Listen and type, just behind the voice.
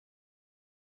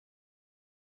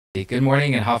Hey, good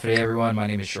morning and hafa everyone. My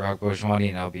name is Chirag Bojwani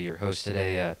and I'll be your host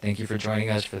today. Thank you for joining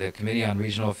us for the Committee on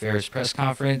Regional Affairs press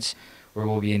conference, where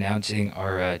we'll be announcing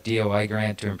our DOI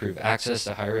grant to improve access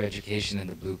to higher education in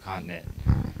the Blue Continent.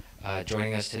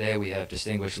 Joining us today, we have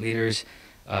distinguished leaders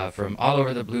from all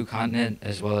over the Blue Continent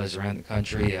as well as around the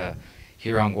country.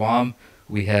 Here on Guam,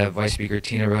 we have Vice Speaker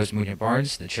Tina Rose Munoz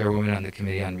Barnes, the chairwoman on the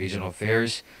Committee on Regional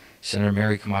Affairs, Senator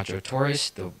Mary Camacho Torres,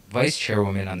 the vice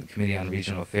chairwoman on the Committee on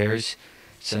Regional Affairs,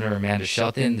 Senator Amanda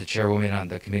Shelton, the chairwoman on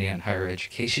the Committee on Higher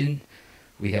Education.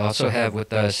 We also have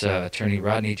with us Attorney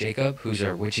Rodney Jacob, who's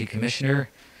our WICHE commissioner,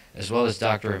 as well as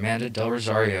Dr. Amanda Del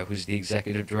Rosario, who's the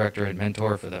executive director and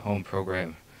mentor for the home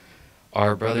program.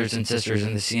 Our brothers and sisters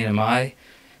in the CNMI,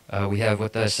 we have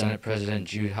with us Senate President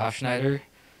Jude Hofschneider,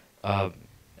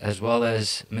 as well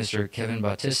as Mr. Kevin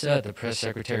Bautista, the press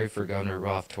secretary for Governor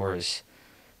Rolf Torres.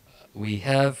 We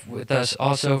have with us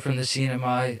also from the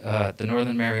CNMI, the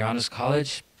Northern Marianas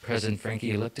College, President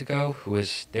Frankie Elliptico, who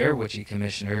is their WICHE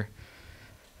commissioner.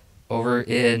 Over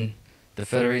in the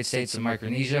Federated States of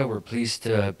Micronesia, we're pleased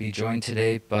to be joined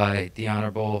today by the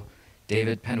Honorable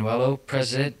David Penuelo,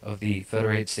 President of the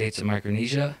Federated States of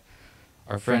Micronesia.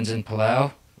 Our friends in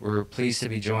Palau, we're pleased to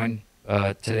be joined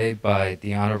today by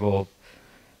the Honorable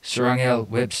Surangel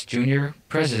Whips Jr.,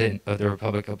 President of the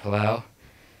Republic of Palau.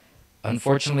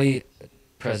 Unfortunately,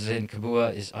 President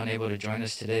Kabua is unable to join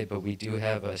us today, but we do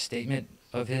have a statement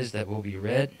of his that will be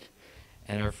read.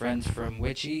 And our friends from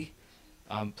WICHE,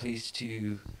 I'm pleased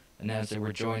to announce that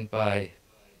we're joined by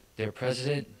their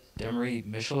President, Demery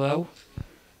Michelot,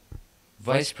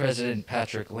 Vice President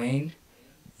Patrick Lane,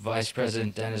 Vice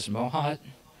President Dennis Mohat,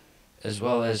 as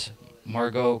well as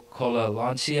Margot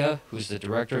Cola-Lancia, who's the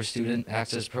Director of Student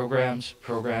Access Programs,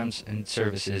 and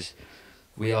Services.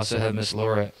 We also have Ms.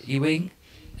 Laura Ewing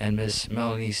and Ms.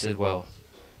 Melanie Sidwell.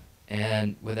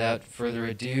 And without further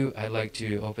ado, I'd like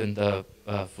to open the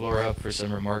floor up for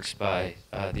some remarks by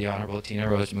the Honorable Tina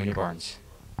Rose Munoz Barnes.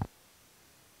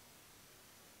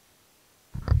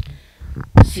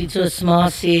 Situs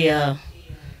Masi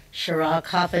Chirag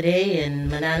Hafade and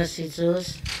Manana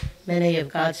Situs. Many of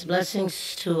God's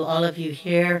blessings to all of you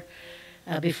here.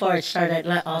 Before I start, I'd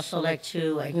also like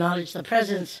to acknowledge the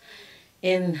presence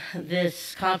in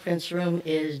this conference room.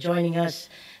 Is joining us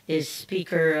is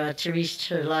Speaker Therese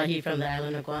Terlahi from the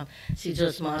island of Guam.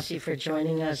 Situs Masi for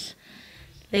joining us.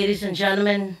 Ladies and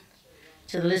gentlemen,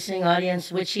 to the listening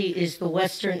audience, WICHE is the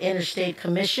Western Interstate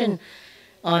Commission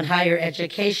on Higher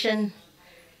Education.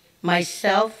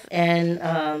 Myself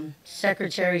and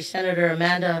Secretary Senator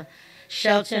Amanda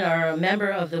Shelton are a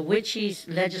member of the WICHE's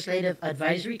Legislative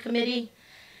Advisory Committee.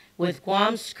 With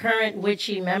Guam's current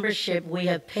WICHE membership, we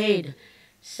have paid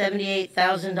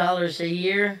 $78,000 a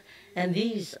year, and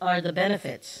these are the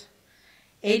benefits.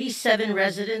 87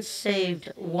 residents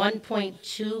saved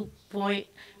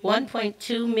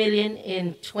 $1.2 million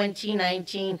in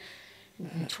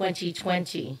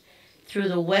 2019-2020 through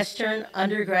the Western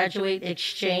Undergraduate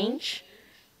Exchange,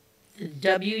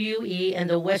 the WUE, and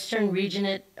the Western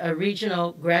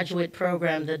Regional Graduate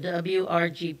Program, the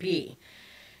WRGP.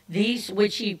 These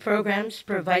WICHE programs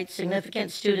provide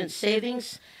significant student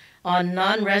savings on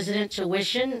non-resident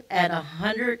tuition at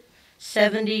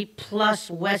 170 plus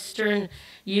Western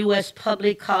U.S.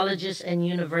 public colleges and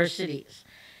universities.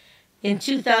 In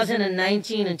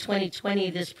 2019 and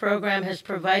 2020, this program has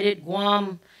provided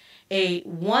Guam a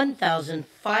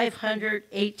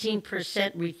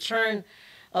 1,518% return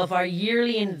of our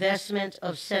yearly investment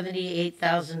of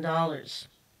 $78,000.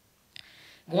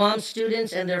 Guam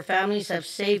students and their families have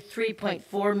saved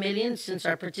 $3.4 million since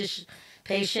our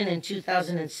participation in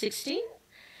 2016.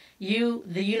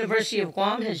 The University of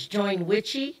Guam has joined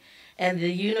WICHE, and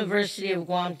the University of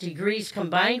Guam degrees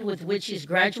combined with WICHE's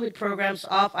graduate programs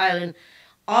off-island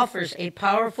offers a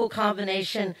powerful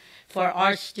combination for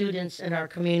our students and our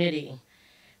community.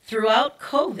 Throughout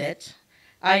COVID,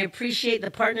 I appreciate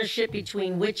the partnership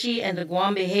between WICHE and the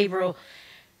Guam Behavioral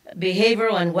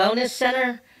and Wellness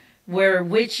Center, where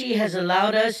WICHE has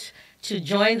allowed us to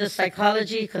join the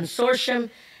Psychology Consortium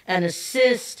and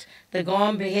assist the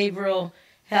Guam Behavioral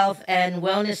Health and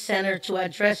Wellness Center to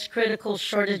address critical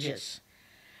shortages.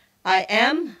 I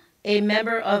am a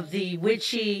member of the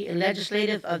WICHE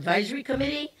Legislative Advisory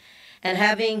Committee, and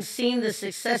having seen the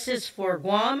successes for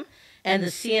Guam and the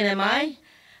CNMI,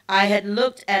 I had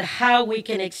looked at how we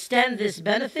can extend this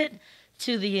benefit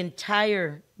to the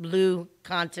entire Blue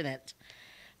Continent.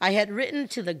 I had written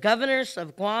to the governors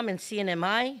of Guam and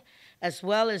CNMI, as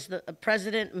well as the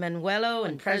President Manuelo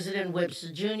and President Whips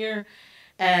Jr.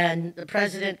 and the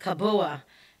President Kabua,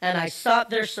 and I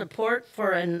sought their support for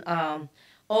an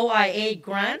OIA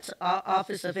grant,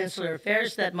 Office of Insular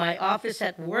Affairs, that my office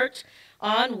had worked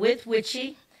on with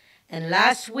WICHE. And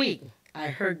last week, I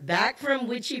heard back from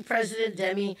WICHE President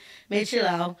Demi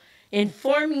Michelau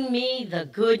informing me the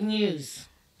good news.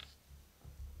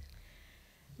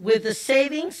 With the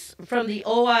savings from the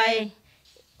OIA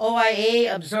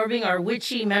absorbing our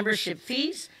WICHE membership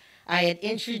fees, I had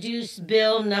introduced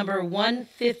Bill number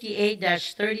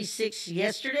 158-36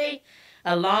 yesterday,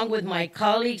 along with my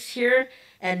colleagues here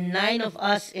and 9 of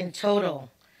us in total.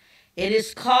 It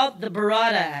is called the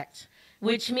Barada Act,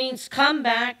 which means come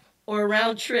back or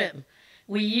round trip.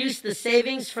 We used the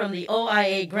savings from the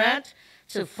OIA grant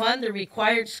to fund the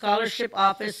required scholarship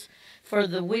office for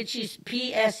the WICHE's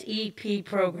PSEP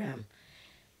program.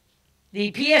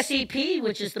 The PSEP,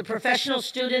 which is the Professional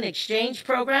Student Exchange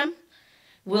Program,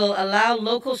 will allow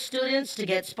local students to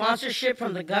get sponsorship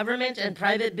from the government and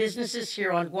private businesses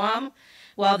here on Guam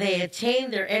while they attain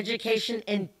their education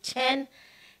in 10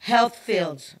 health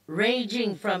fields,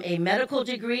 ranging from a medical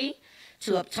degree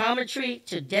to optometry,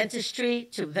 to dentistry,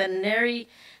 to veterinary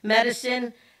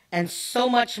medicine, and so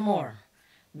much more.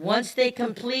 Once they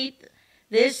complete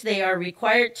this, they are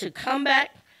required to come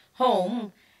back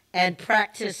home and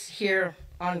practice here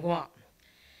on Guam.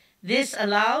 This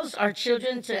allows our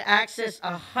children to access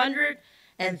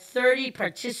 130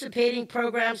 participating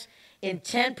programs in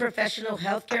 10 professional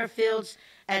healthcare fields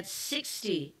at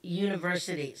 60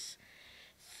 universities.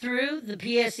 Through the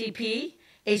PSEP,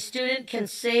 a student can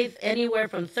save anywhere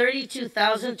from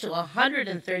 $32,000 to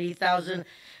 $130,000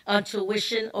 on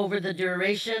tuition over the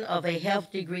duration of a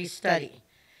health degree study.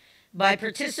 By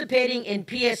participating in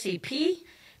PSEP,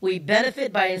 we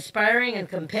benefit by inspiring and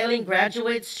compelling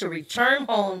graduates to return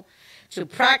home to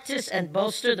practice and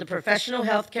bolster the professional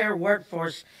healthcare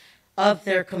workforce of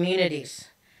their communities.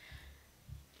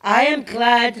 I am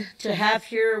glad to have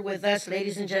here with us,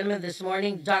 ladies and gentlemen, this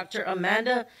morning, Dr.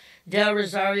 Amanda Del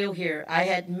Rosario here.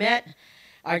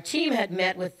 Our team had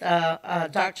met with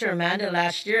Dr. Amanda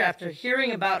last year after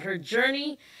hearing about her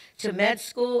journey to med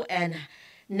school and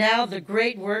now the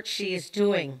great work she is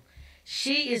doing.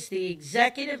 She is the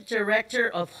executive director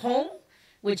of HOME,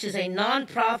 which is a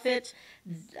nonprofit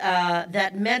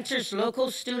that mentors local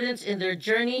students in their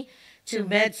journey to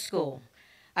med school.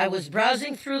 I was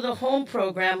browsing through the HOME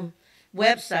program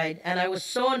website, and I was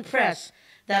so impressed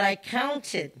that I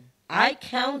counted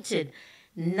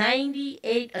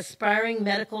 98 aspiring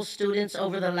medical students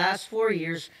over the last 4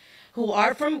 years who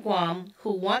are from Guam,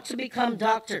 who want to become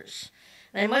doctors.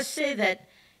 And I must say that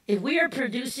if we are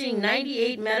producing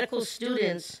 98 medical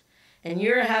students and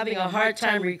you're having a hard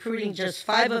time recruiting just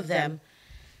 5 of them,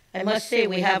 I must say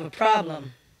we have a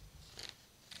problem.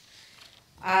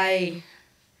 I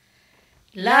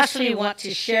lastly want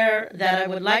to share that I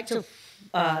would like to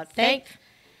thank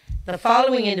the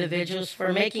following individuals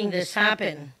for making this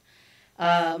happen.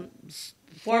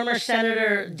 Former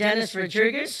Senator Dennis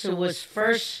Rodriguez, who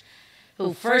first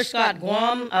got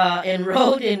Guam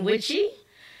enrolled in WICHE.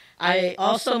 I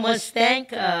also must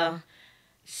thank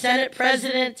Senate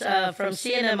President from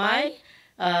CNMI,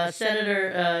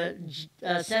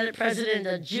 Senate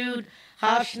President Jude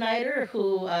Hofschneider,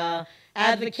 who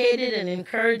advocated and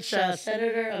encouraged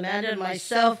Senator Amanda and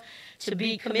myself to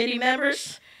be committee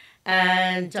members,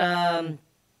 and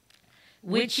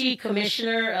WICHE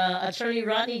Commissioner Attorney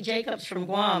Rodney Jacobs from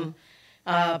Guam,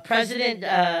 President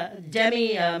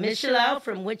Demi Michelau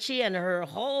from WICHE and her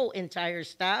whole entire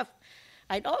staff.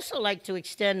 I'd also like to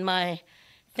extend my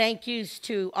thank yous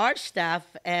to our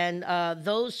staff and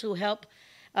those who help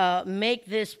make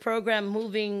this program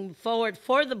moving forward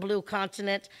for the Blue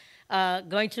Continent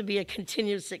going to be a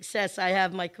continued success. I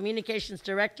have my communications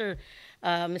director,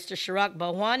 Mr. Chirag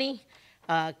Bhawani,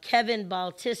 Kevin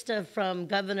Bautista from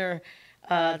Governor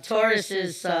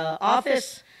Torres's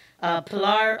office,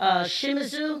 Pilar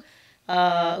Shimizu,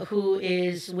 who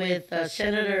is with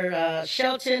Senator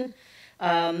Shelton,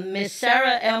 Ms.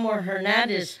 Sarah Elmore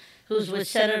Hernandez, who's with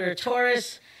Senator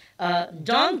Torres,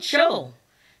 Dong Cho,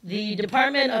 the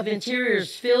Department of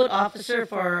Interior's field officer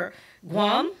for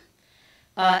Guam,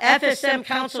 FSM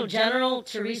Counsel General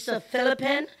Teresa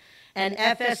Philippin, and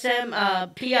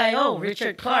FSM PIO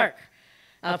Richard Clark.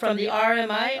 From the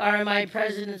RMI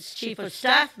President's Chief of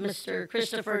Staff, Mr.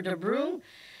 Christopher DeBrune,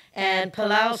 and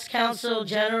Palau's Counsel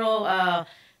General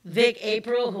Vic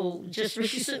April, who just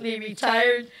recently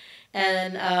retired,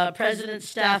 and President's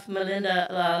Staff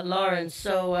Melinda Lawrence.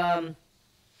 So,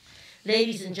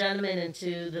 ladies and gentlemen, and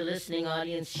to the listening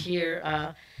audience here,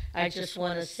 I just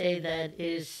want to say that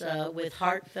is with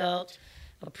heartfelt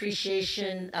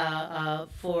appreciation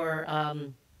for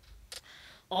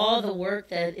all the work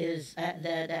that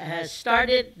has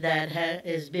started,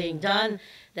 is being done,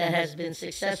 that has been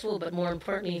successful, but more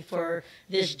importantly for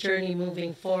this journey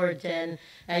moving forward. And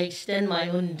I extend my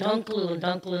undunklu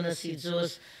na si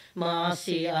Zeus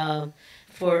Maasi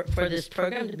for this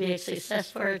program to be a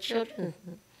success for our children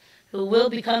who will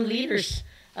become leaders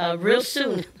real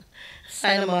soon.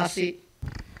 Sinamasi.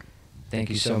 Thank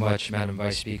you so much, Madam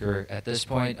Vice Speaker. At this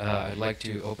point, I'd like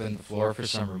to open the floor for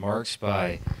some remarks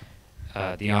by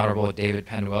the Honorable David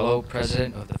Panuelo,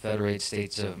 President of the Federated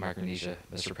States of Micronesia.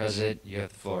 Mr. President, you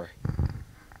have the floor.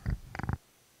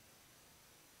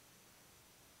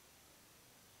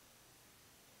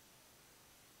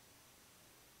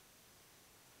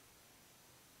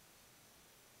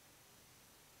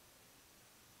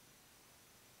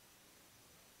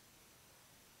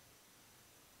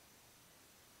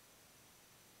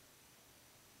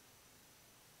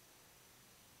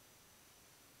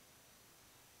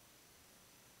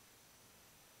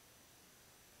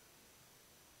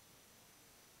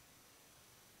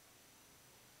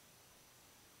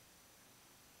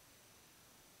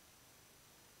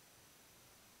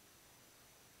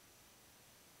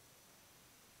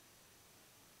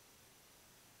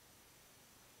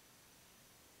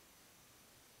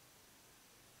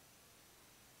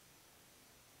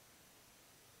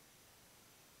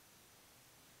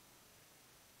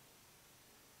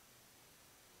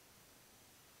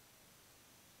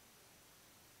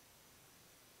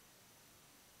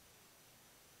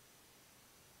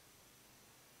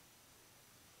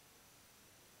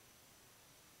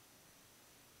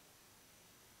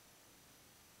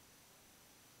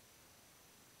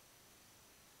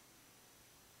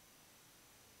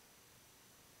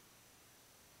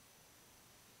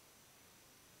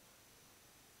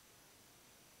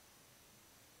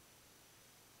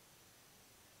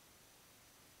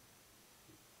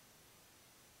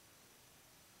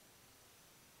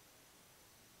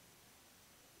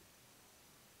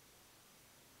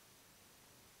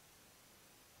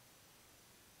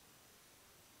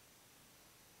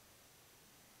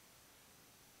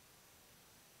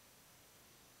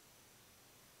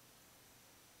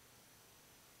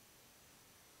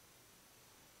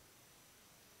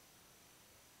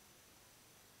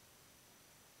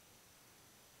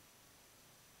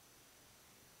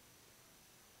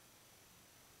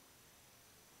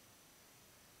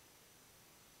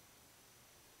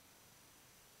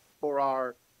 For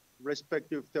our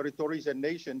respective territories and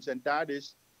nations, and that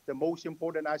is the most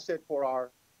important asset for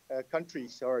our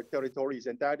countries or territories,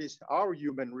 and that is our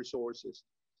human resources.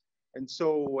 And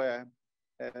so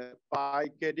by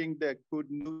getting the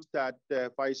good news that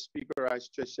the Vice Speaker has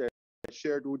just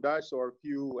shared with us or a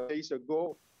few days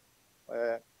ago,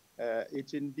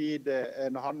 it's indeed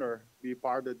an honor to be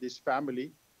part of this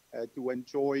family, to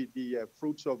enjoy the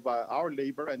fruits of our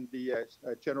labor and the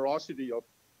generosity of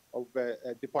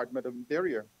Department of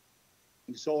Interior.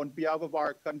 And so on behalf of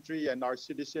our country and our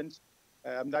citizens,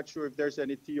 I'm not sure if there's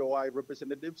any TOI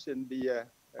representatives in the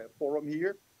forum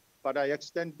here, but I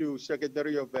extend to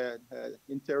Secretary of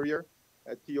Interior,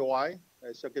 TOI,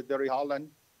 Secretary Holland,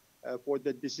 for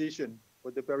the decision,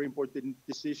 for the very important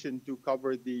decision to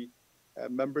cover the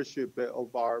membership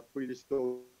of our freely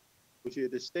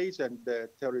associated states and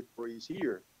territories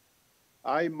here.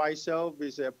 I myself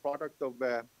is a product of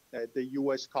the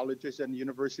U.S. colleges and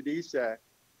universities.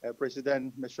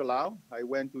 President Michelau, I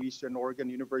went to Eastern Oregon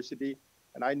University,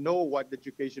 and I know what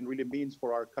education really means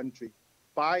for our country.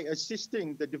 By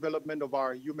assisting the development of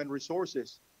our human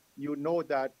resources, you know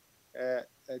that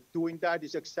doing that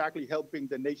is exactly helping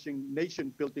the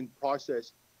nation-building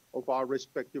process of our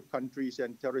respective countries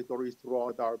and territories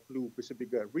throughout our Blue Pacific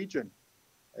region.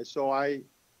 So I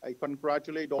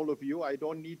congratulate all of you. I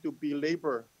don't need to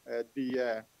belabor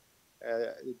the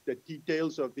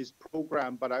details of this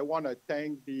program, but I want to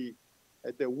thank the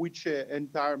WICHE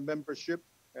entire membership.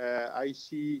 I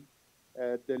see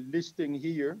the listing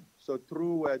here. So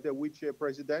through the WICHE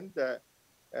president,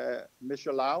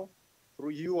 Michelau,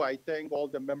 through you, I thank all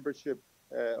the membership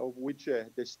of WICHE,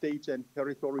 the states and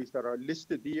territories that are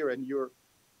listed here, and your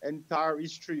entire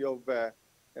history of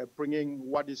bringing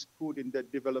what is good in the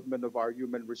development of our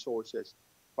human resources.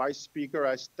 Vice Speaker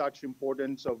has touched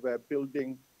importance of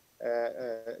building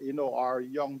our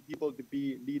young people to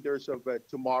be leaders of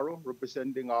tomorrow,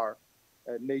 representing our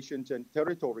nations and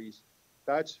territories.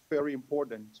 That's very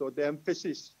important. So the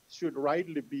emphasis should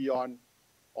rightly be on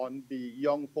the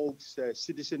young folks,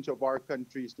 citizens of our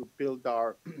countries, to build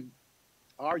our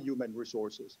our human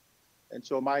resources. And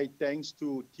so my thanks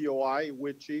to TOI,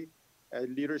 WICHE,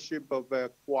 leadership of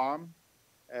Guam,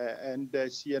 and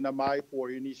CNMI for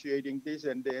initiating this,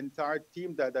 and the entire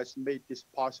team that has made this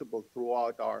possible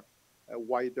throughout our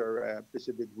wider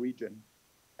Pacific region.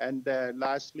 And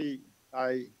lastly,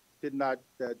 I did not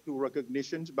do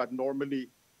recognitions, but normally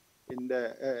in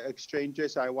the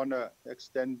exchanges, I want to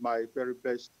extend my very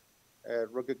best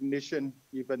recognition,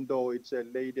 even though it's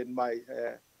late in my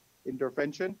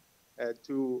intervention,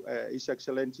 to His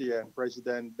Excellency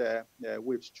President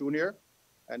Whips Jr.,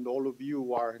 and all of you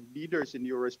who are leaders in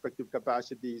your respective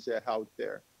capacities out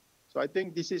there. So I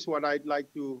think this is what I'd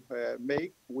like to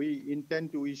make. We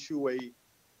intend to issue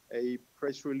a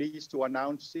press release to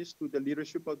announce this to the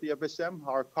leadership of the FSM.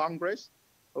 Our Congress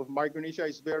of Micronesia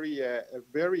is very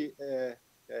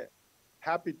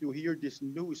happy to hear this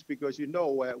news, because, you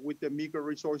know, with the meager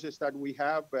resources that we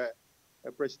have,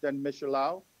 President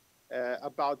Michelau,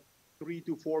 about 3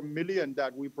 to 4 million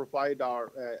that we provide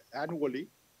annually,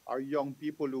 our young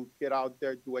people who get out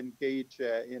there to engage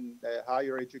in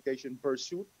higher education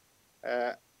pursuit.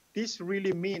 This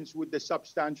really means, with the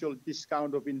substantial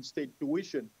discount of in-state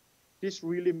tuition, this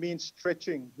really means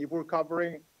stretching. If we're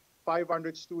covering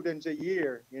 500 students a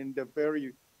year in the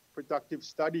very productive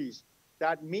studies,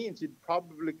 that means it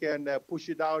probably can push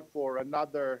it out for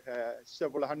another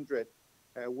several hundred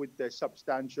with the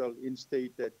substantial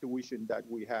in-state tuition that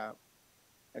we have.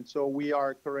 And so we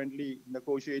are currently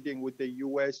negotiating with the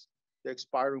U.S. the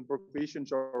expiring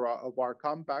provisions of our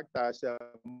compact, as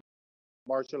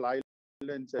Marshall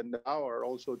Islands and now are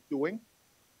also doing.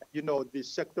 You know, the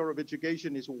sector of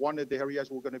education is one of the areas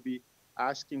we're going to be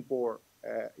asking for,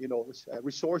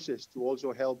 resources to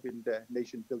also help in the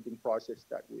nation-building process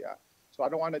that we are. So I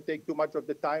don't want to take too much of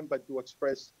the time, but to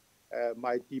express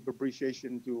my deep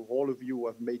appreciation to all of you who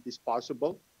have made this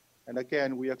possible. And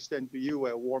again, we extend to you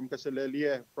a warm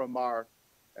kasalalia from our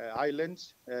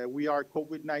islands. We are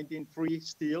COVID-19 free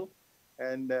still.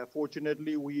 And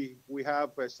fortunately, we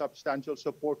have substantial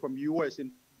support from U.S.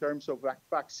 in terms of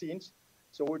vaccines.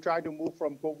 So we're trying to move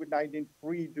from COVID-19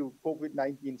 free to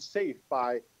COVID-19 safe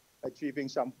by achieving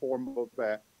some form of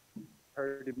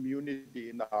herd immunity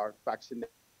in our vaccination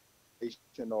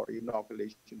or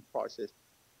inoculation process.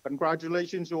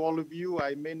 Congratulations to all of you.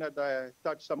 I may not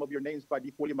touch some of your names, but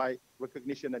equally my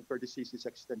recognition and courtesy is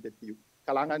extended to you.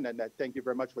 Kalangan, and thank you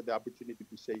very much for the opportunity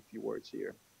to say a few words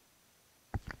here.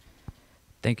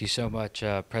 Thank you so much,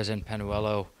 President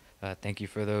Panuelo. Thank you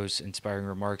for those inspiring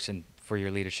remarks and for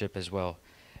your leadership as well.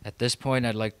 At this point,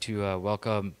 I'd like to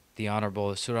welcome the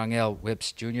Honorable Surangel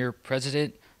Whips Jr.,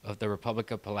 President of the Republic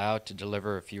of Palau, to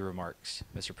deliver a few remarks.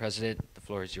 Mr. President, the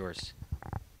floor is yours.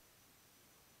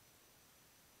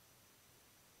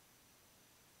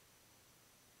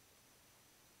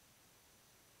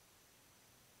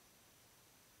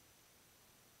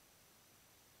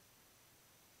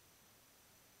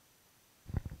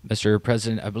 Mr.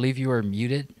 President, I believe you are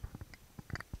muted.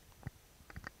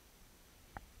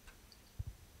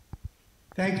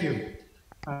 Thank you.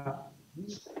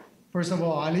 First of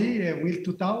all, Ali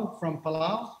Wiltutau from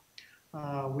Palau.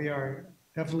 We are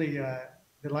definitely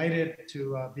delighted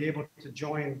to be able to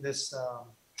join this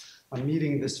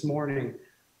meeting this morning.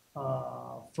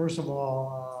 First of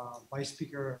all, Vice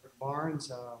Speaker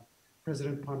Barnes,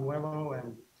 President Panuelo,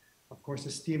 and of course,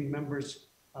 esteemed members,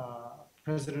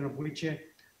 President of WICHE,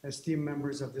 esteemed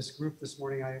members of this group this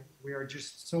morning. We are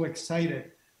just so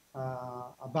excited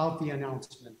about the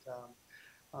announcement.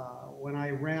 When I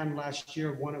ran last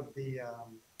year, one of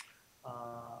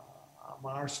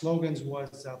our slogans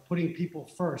was putting people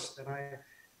first. And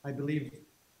I believe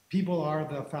people are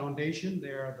the foundation. They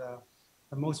are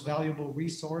the most valuable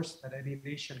resource that any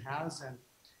nation has.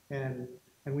 And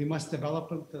we must develop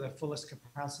them to the fullest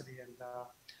capacity. And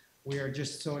we are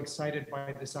just so excited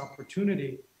by this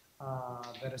opportunity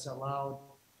that has allowed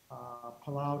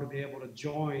Palau to be able to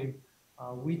join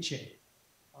WICHE.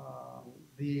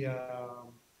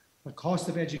 The cost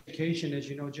of education, as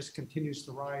you know, just continues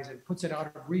to rise and puts it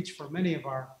out of reach for many of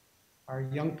our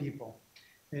young people.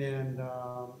 And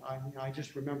I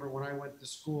just remember when I went to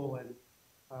school, and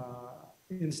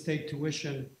in-state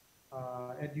tuition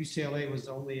at UCLA was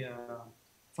only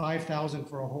 $5,000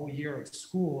 for a whole year of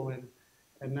school, and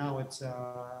now it's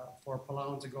for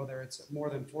Palauans to go there, it's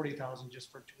more than $40,000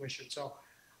 just for tuition. So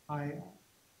I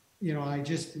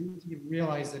just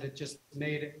realized that it just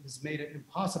made it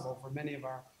impossible for many of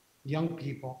our young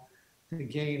people to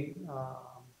gain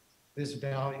this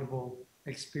valuable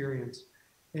experience.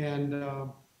 And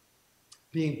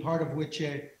being part of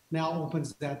WICHE now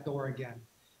opens that door again.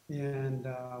 And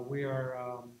we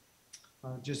are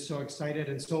just so excited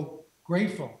and so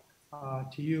grateful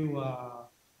to you,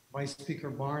 Vice Speaker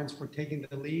Barnes, for taking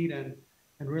the lead and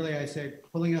really, I say,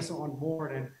 pulling us on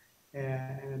board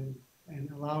and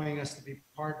allowing us to be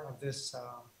part of this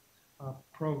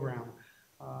program.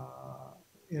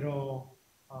 It'll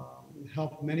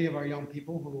help many of our young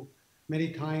people who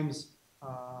many times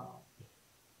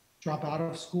drop out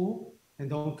of school and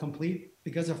don't complete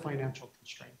because of financial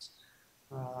constraints.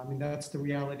 I mean, that's the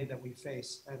reality that we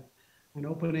face. And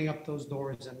opening up those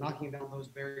doors and knocking down those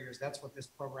barriers, that's what this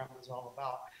program is all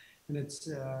about. And it's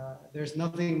there's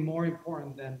nothing more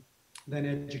important than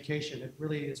education. It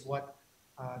really is what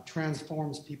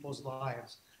transforms people's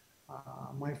lives.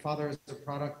 My father is a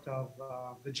product of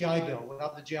the GI Bill.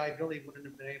 Without the GI Bill, he wouldn't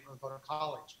have been able to go to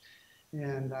college.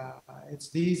 And it's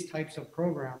these types of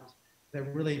programs that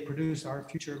really produce our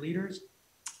future leaders,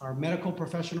 our medical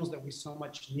professionals that we so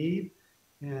much need.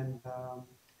 And,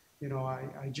 you know,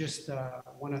 I just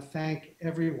want to thank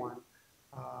everyone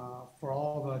for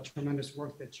all the tremendous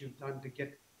work that you've done to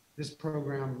get this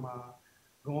program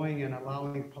going and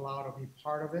allowing Palau to be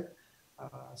part of it.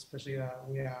 Especially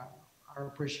our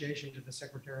appreciation to the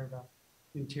Secretary of the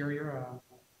Interior,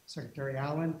 Secretary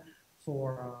Allen,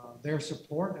 for their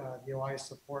support, DOI's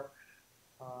support.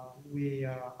 We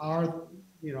are,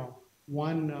 you know,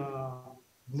 one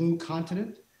blue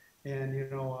continent, and you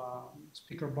know,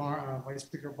 Vice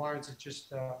Speaker Barnes is just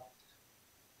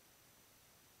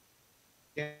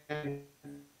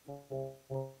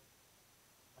for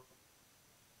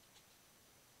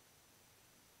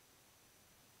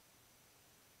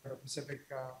Pacific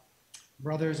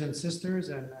brothers and sisters,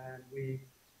 and we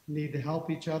need to help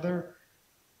each other.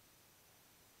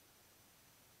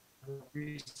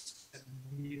 Recent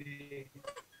meeting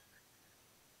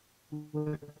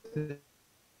with the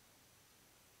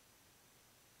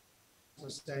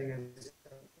saying is,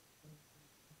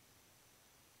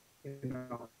 you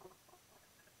know,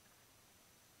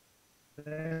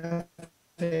 the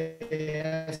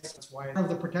FAS, that's why part of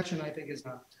the protection, I think, is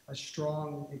a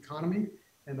strong economy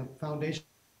and the foundation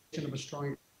of a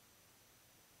strong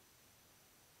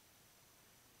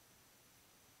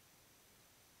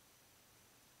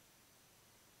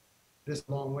this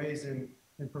long ways in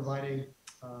providing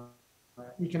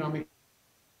economic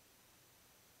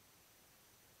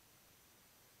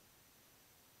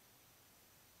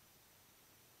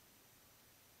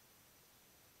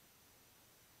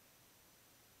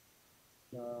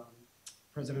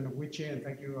President of WICHE, and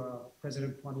thank you,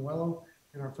 President Panuelo,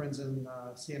 and our friends in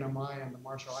CNMI and the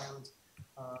Marshall Islands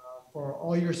for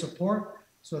all your support,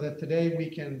 so that today we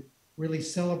can really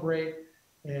celebrate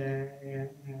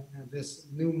this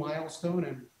new milestone.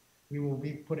 And we will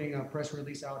be putting a press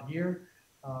release out here,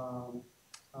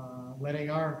 letting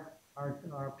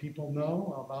our people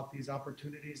know about these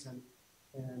opportunities,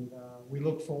 and we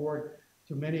look forward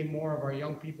to many more of our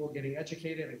young people getting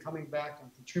educated and coming back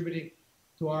and contributing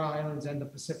to our islands and the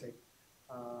Pacific.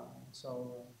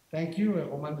 So thank you,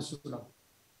 Roman Mesula.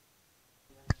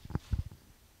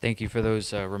 Thank you for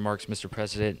those remarks, Mr.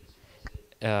 President.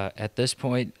 At this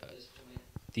point,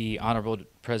 the Honorable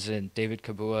President David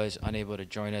Kabua is unable to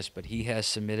join us, but he has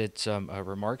submitted some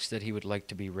remarks that he would like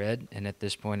to be read. And at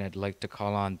this point, I'd like to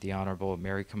call on the Honorable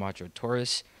Mary Camacho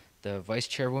Torres, the Vice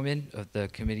Chairwoman of the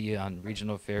Committee on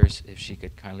Regional Affairs, if she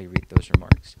could kindly read those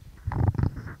remarks.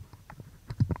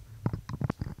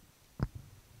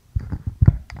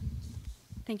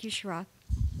 Thank you, Chirac.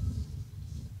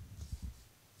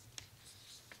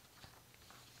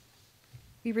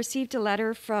 We received a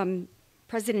letter from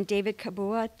President David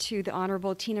Kabua to the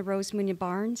Honorable Tina Rose Munya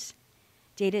Barnes,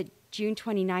 dated June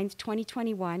 29,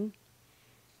 2021.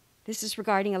 This is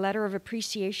regarding a letter of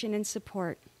appreciation and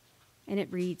support, and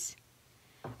it reads,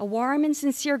 "A warm and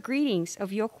sincere greetings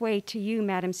of Yokwei to you,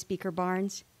 Madam Speaker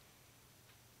Barnes,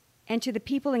 and to the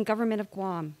people and government of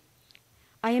Guam.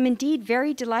 I am indeed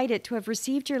very delighted to have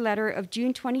received your letter of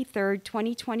June 23,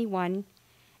 2021,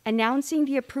 announcing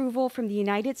the approval from the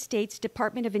United States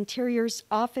Department of Interior's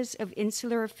Office of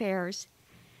Insular Affairs,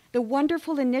 the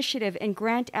wonderful initiative and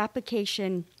grant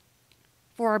application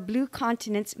for our Blue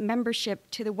Continent's membership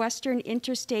to the Western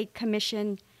Interstate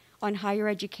Commission on Higher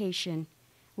Education,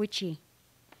 WICHE.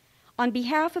 On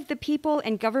behalf of the people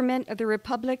and government of the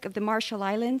Republic of the Marshall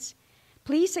Islands,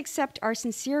 please accept our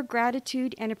sincere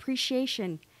gratitude and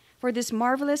appreciation for this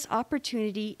marvelous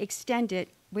opportunity extended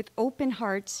with open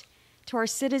hearts to our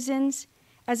citizens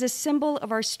as a symbol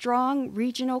of our strong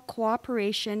regional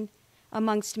cooperation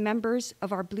amongst members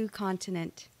of our Blue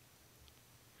Continent.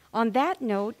 On that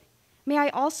note, may I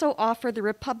also offer the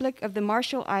Republic of the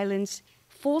Marshall Islands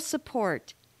full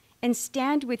support and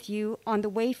stand with you on the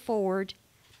way forward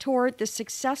toward the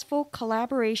successful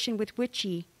collaboration with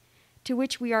WICHE, to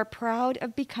which we are proud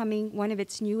of becoming one of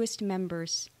its newest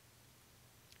members.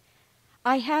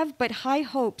 I have but high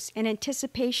hopes and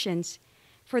anticipations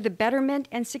for the betterment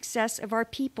and success of our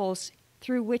peoples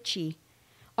through WICHE,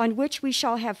 on which we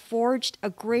shall have forged a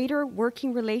greater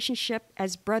working relationship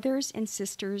as brothers and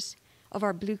sisters of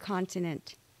our blue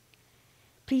continent.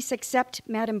 Please accept,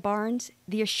 Madam Barnes,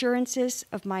 the assurances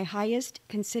of my highest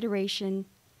consideration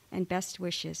and best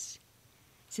wishes.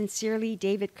 Sincerely,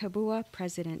 David Kabua,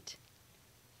 President.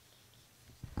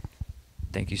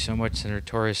 Thank you so much, Senator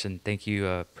Torres, and thank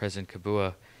you, President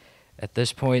Kabua. At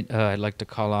this point, I'd like to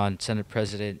call on Senate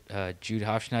President Jude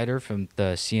Hofschneider from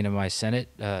the CNMI Senate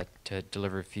to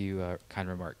deliver a few kind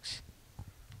remarks.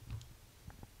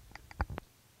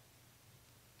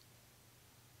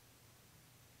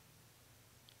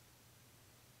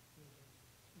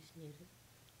 He's muted.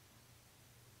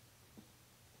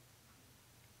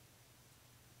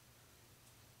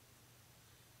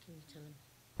 Can you tell him?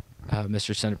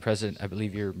 Mr. Senate President, I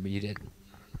believe you're muted.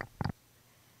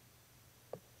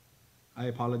 I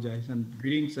apologize, and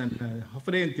greetings and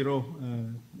hafade and tiro,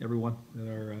 everyone that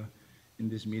are in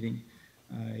this meeting.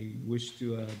 I wish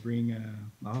to bring a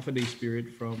hafade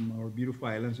spirit from our beautiful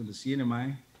islands of the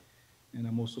CNMI, and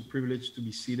I'm also privileged to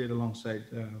be seated alongside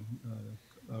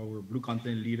our Blue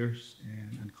Continent leaders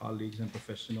and colleagues and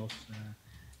professionals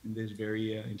in this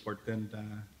very important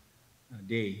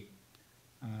day.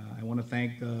 I want to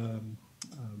thank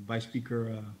Vice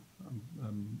Speaker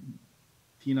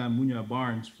Tina Muñoz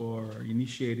Barnes for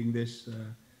initiating this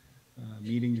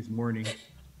meeting this morning,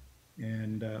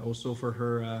 and also for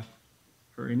her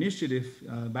initiative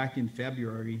back in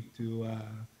February to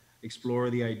explore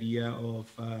the idea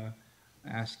of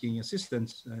asking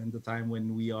assistance in the time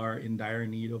when we are in dire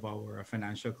need of our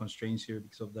financial constraints here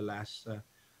because of the last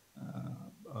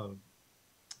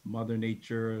Mother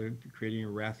Nature creating a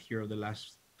wrath here of the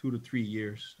last 2 to 3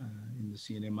 years in the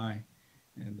CNMI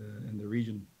and the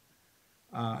region.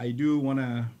 I do want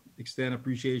to extend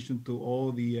appreciation to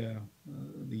all the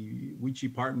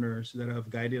WICHE partners that have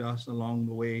guided us along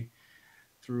the way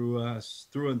through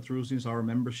and through since our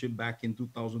membership back in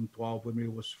 2012 when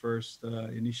it was first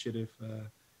initiated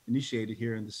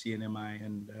here in the CNMI.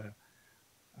 And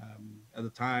at the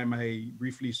time, I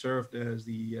briefly served as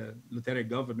the Lieutenant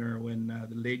Governor when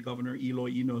the late Governor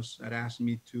Eloy Enos had asked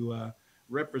me to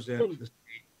represent the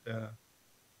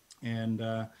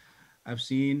state. I've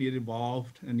seen it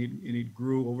evolved and it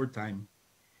grew over time.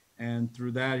 And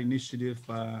through that initiative,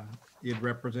 it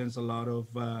represents a lot of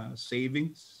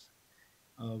savings,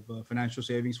 of financial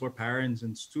savings for parents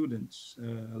and students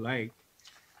alike.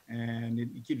 And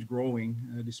it keeps growing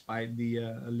despite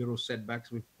the little setbacks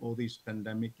with all these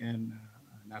pandemic and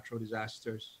natural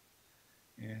disasters.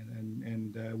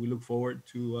 And we look forward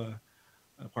to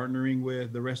partnering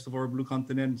with the rest of our Blue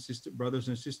Continent brothers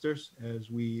and sisters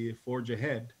as we forge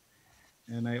ahead.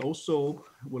 And I also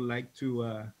would like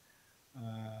to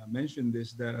mention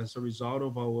this, that as a result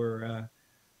of our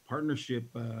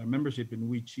membership in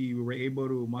WICHE, we were able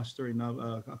to muster enough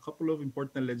a couple of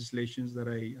important legislations that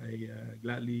I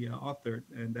gladly authored,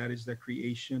 and that is the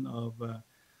creation of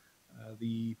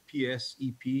the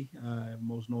PSEP,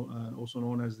 also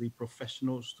known as the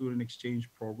Professional Student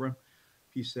Exchange Program,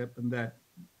 PSEP, and that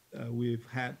we've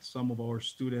had some of our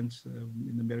students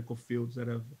in the medical fields that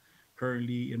have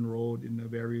currently enrolled in the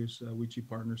various WICHE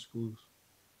partner schools.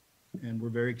 And we're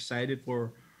very excited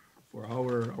for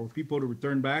our people to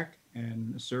return back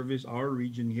and service our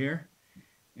region here.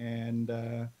 And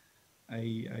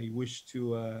I wish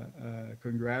to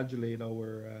congratulate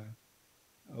our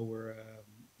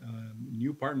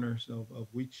new partners of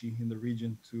WICHE in the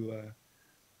region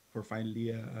for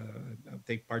finally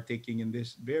partaking in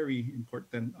this very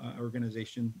important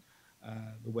organization,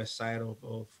 the west side of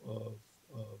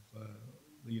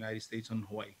the United States and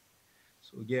Hawaii.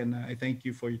 So again, I thank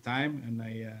you for your time, and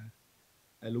I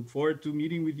look forward to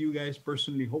meeting with you guys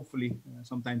personally, hopefully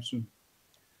sometime soon.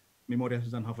 Memorias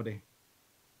dan Hafade.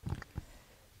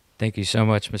 Thank you so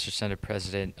much, Mr. Senate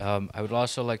President. I would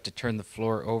also like to turn the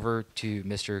floor over to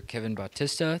Mr. Kevin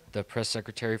Bautista, the Press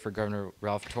Secretary for Governor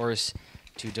Ralph Torres,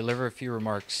 to deliver a few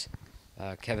remarks.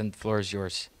 Kevin, the floor is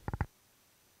yours.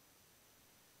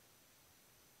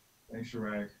 Thanks,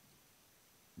 Chirag.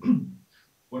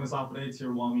 Buenos Aires,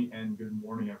 Tirawami, and good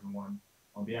morning, everyone.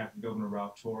 On behalf of Governor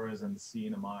Ralph Torres and the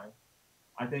CNMI,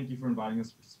 I thank you for inviting us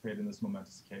to participate in this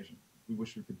momentous occasion. We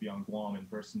wish we could be on Guam in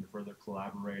person to further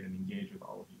collaborate and engage with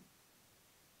all of you.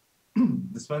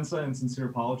 Dispensa and sincere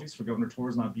apologies for Governor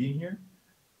Torres not being here.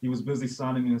 He was busy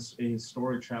signing a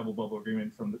historic travel bubble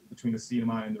agreement between the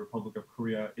CNMI and the Republic of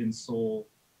Korea in Seoul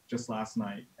just last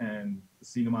night. And the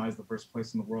CNMI is the first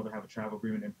place in the world to have a travel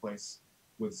agreement in place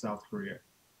with South Korea.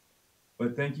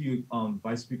 But thank you,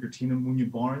 Vice Speaker Tina Munoz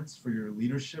Barnes, for your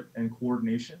leadership and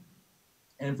coordination,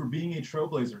 and for being a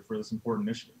trailblazer for this important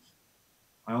initiative.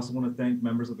 I also want to thank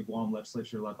members of the Guam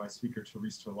Legislature led by Speaker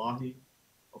Therese Terlahi,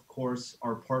 of course,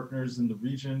 our partners in the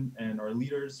region and our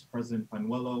leaders, President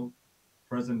Panuelo,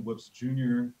 President Whips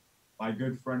Jr., my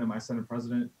good friend and my Senate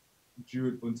President,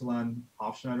 Jewett Buntalan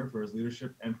Hofschneider, for his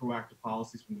leadership and proactive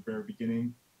policies from the very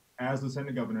beginning as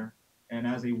Lieutenant Governor and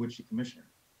as a WICHE Commissioner.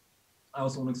 I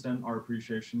also want to extend our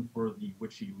appreciation for the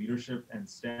WICHE leadership and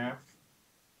staff,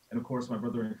 and of course, my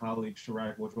brother and colleague,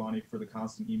 Chirag Wajwani, for the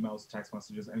constant emails, text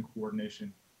messages, and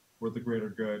coordination for the greater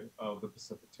good of the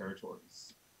Pacific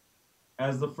Territories.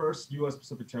 As the first U.S.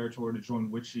 Pacific Territory to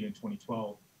join WICHE in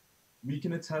 2012, we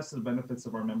can attest to the benefits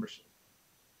of our membership.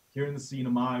 Here in the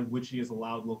CNMI, WICHE has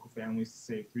allowed local families to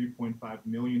save $3.5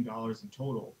 million in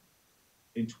total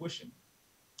in tuition,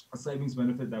 a savings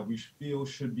benefit that we feel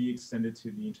should be extended to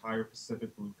the entire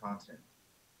Pacific Blue continent.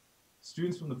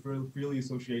 Students from the freely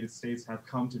associated states have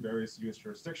come to various U.S.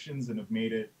 jurisdictions and have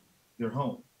made it their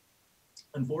home.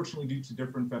 Unfortunately, due to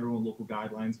different federal and local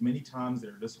guidelines, many times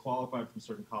they're disqualified from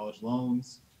certain college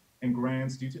loans and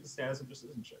grants due to the status of their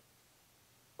citizenship.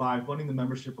 By funding the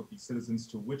membership of these citizens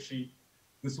to WICHE,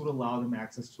 this would allow them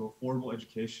access to affordable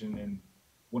education in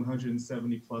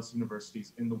 170 plus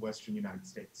universities in the Western United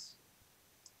States.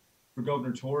 For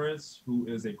Governor Torres, who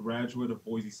is a graduate of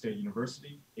Boise State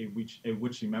University, a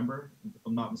WICHE member, if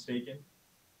I'm not mistaken,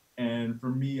 and for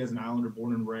me as an Islander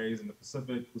born and raised in the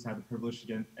Pacific, who's had the privilege to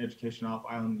get education off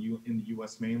island in the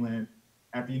US mainland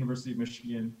at the University of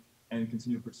Michigan and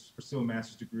continue to pursue a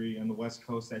master's degree on the West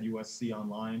Coast at USC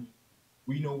online,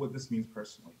 we know what this means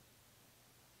personally.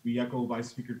 We echo Vice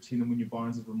Speaker Tina Munoz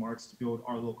Barnes' remarks to build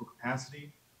our local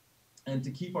capacity and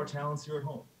to keep our talents here at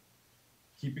home,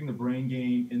 keeping the brain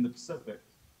gain in the Pacific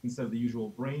instead of the usual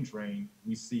brain drain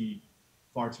we see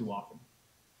far too often.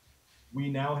 We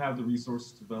now have the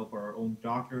resources to develop our own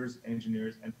doctors,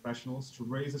 engineers, and professionals to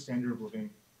raise the standard of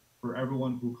living for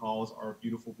everyone who calls our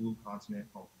beautiful blue continent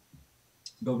home.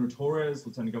 Governor Torres,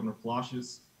 Lieutenant Governor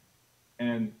Palacios,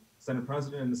 and Senate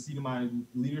President and the CNMI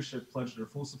leadership pledged their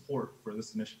full support for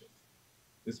this initiative.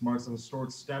 This marks a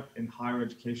historic step in higher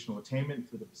educational attainment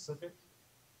for the Pacific,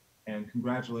 and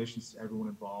congratulations to everyone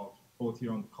involved, both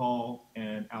here on the call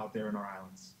and out there in our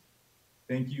islands.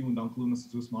 Thank you, Undankluna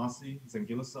Satus Masi,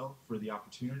 Zengilisel, for the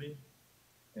opportunity.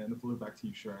 And the floor back to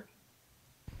you, Chirag.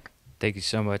 Thank you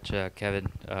so much, Kevin.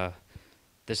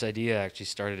 This idea actually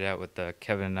started out with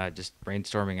Kevin and I just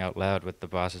brainstorming out loud with the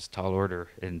boss's tall order,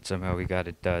 and somehow we got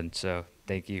it done. So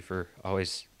thank you for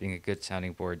always being a good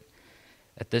sounding board.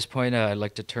 At this point, I'd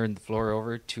like to turn the floor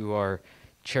over to our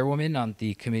chairwoman on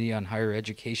the Committee on Higher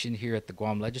Education here at the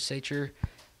Guam Legislature,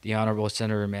 the Honorable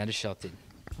Senator Amanda Shelton.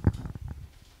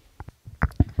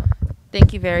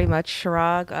 Thank you very much,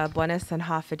 Chirag. Buenas and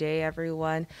half a day,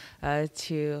 everyone,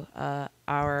 to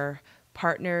our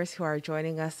partners who are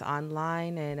joining us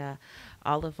online and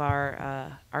all of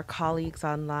our colleagues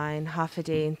online. Half a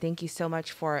day, and thank you so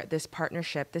much for this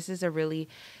partnership. This is a really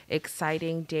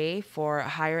exciting day for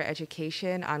higher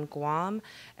education on Guam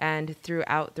and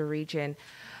throughout the region.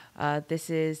 This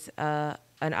is an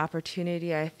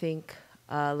opportunity, I think,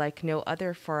 like no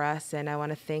other for us. And I want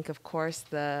to thank, of course,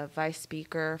 the Vice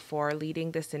Speaker for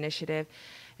leading this initiative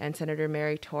and Senator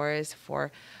Mary Torres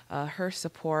for her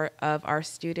support of our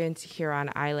students here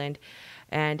on island.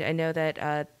 And I know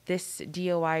that this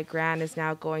DOI grant is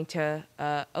now going to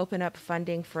open up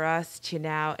funding for us to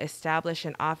now establish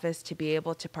an office to be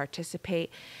able to participate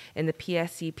in the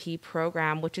PSEP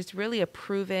program, which is really a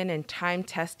proven and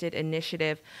time-tested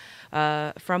initiative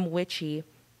from WICHE.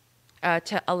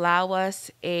 To allow us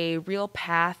a real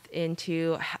path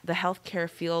into the healthcare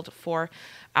field for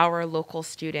our local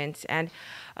students. And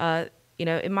you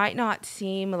know, it might not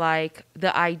seem like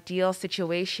the ideal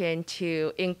situation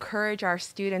to encourage our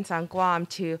students on Guam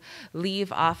to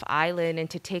leave off island and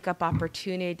to take up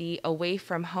opportunity away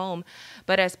from home.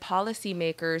 But as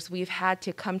policymakers, we've had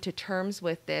to come to terms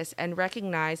with this and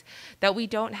recognize that we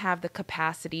don't have the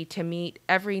capacity to meet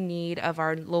every need of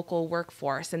our local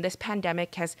workforce. And this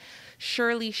pandemic has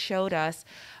surely showed us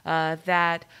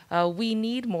that we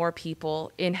need more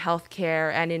people in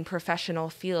healthcare and in professional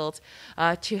fields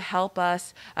to help us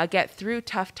get through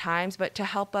tough times, but to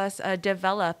help us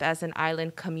develop as an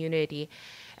island community.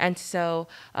 And so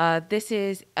this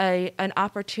is an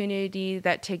opportunity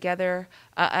that together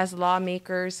as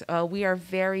lawmakers, we are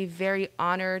very, very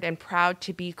honored and proud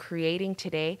to be creating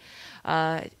today.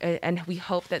 and we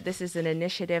hope that this is an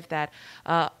initiative that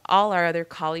all our other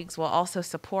colleagues will also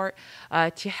support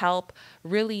to help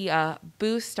really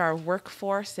boost our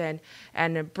workforce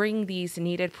and bring these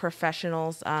needed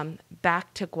professionals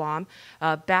back to Guam,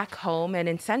 back home, and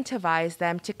incentivize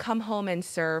them to come home and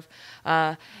serve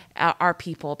our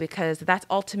people, because that's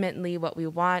ultimately what we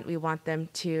want. We want them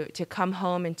to come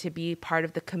home and to be part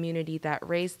of the community that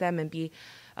raised them and be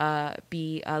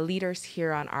leaders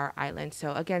here on our island.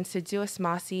 So again, Seduas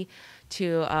Masi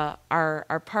to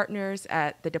our partners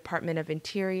at the Department of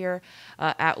Interior,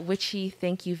 at WICHE,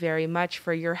 thank you very much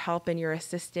for your help and your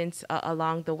assistance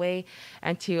along the way.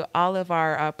 And to all of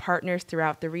our partners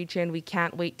throughout the region, we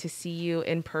can't wait to see you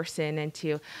in person and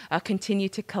to continue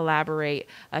to collaborate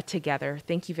together.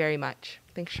 Thank you very much.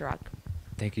 Thanks, Chirag.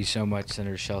 Thank you so much,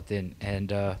 Senator Shelton.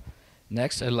 And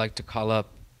next, I'd like to call up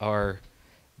our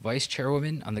Vice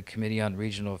Chairwoman on the Committee on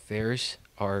Regional Affairs,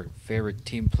 our favorite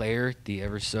team player, the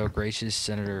ever so gracious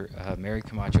Senator Mary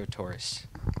Camacho Torres.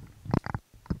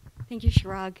 Thank you,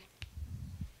 Chirag.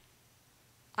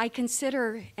 I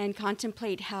consider and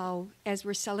contemplate how, as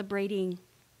we're celebrating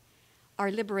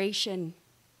our liberation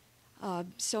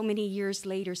so many years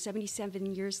later,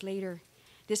 77 years later,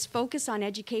 this focus on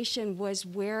education was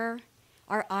where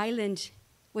our island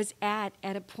was at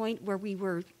a point where we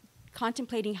were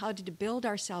contemplating how to build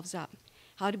ourselves up,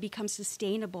 how to become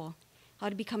sustainable, how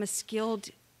to become a skilled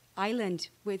island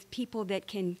with people that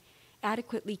can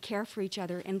adequately care for each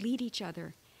other and lead each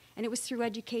other. And it was through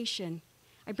education.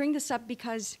 I bring this up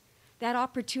because that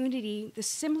opportunity, the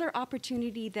similar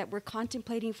opportunity that we're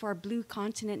contemplating for our blue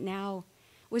continent now,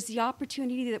 was the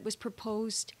opportunity that was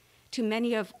proposed to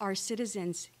many of our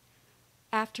citizens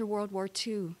after World War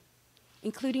II,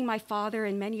 including my father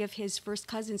and many of his first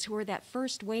cousins who were that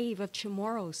first wave of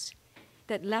Chamorros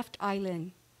that left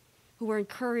island, who were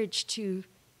encouraged to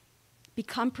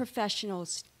become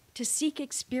professionals, to seek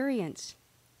experience,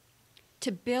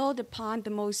 to build upon the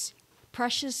most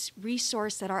precious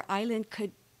resource that our island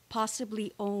could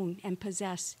possibly own and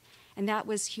possess, and that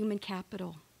was human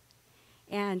capital.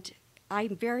 And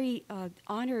I'm very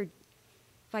honored,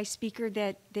 Vice Speaker,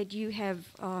 that you have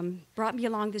brought me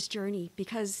along this journey,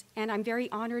 and I'm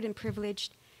very honored and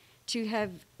privileged to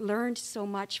have learned so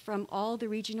much from all the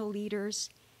regional leaders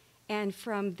and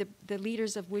from the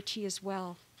leaders of WICHE as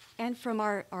well, and from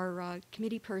our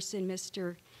committee person,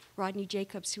 Mr. Rodney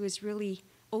Jacobs, who has really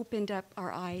opened up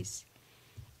our eyes.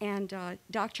 And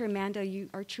Dr. Amanda, you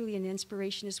are truly an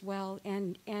inspiration as well,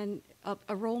 and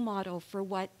a role model for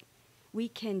what we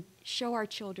can show our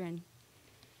children.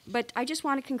 But I just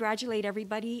want to congratulate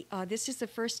everybody. This is the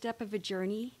first step of a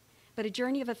journey, but a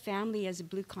journey of a family as a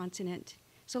blue continent.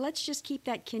 So let's just keep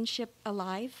that kinship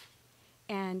alive,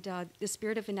 and the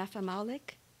spirit of Inefa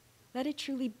Maulik, let it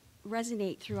truly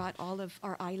resonate throughout all of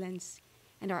our islands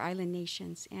and our island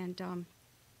nations. And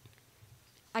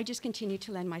I just continue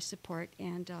to lend my support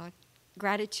and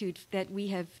gratitude that we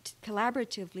have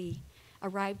collaboratively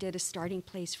arrived at a starting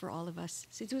place for all of us.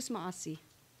 Seduas Ma'asi.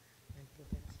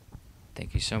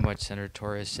 Thank you so much, Senator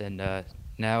Torres. And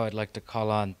now I'd like to call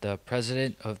on the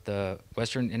president of the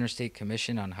Western Interstate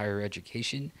Commission on Higher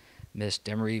Education, Ms.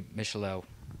 Demery Michelau.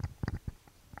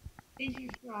 Thank you,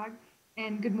 Chirag,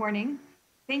 and good morning.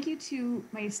 Thank you to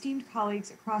my esteemed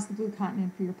colleagues across the Blue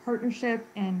Continent for your partnership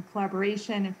and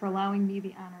collaboration and for allowing me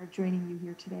the honor of joining you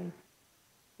here today.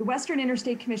 The Western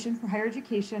Interstate Commission for Higher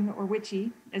Education, or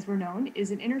WICHE, as we're known,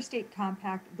 is an interstate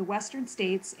compact of the Western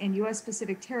states and U.S.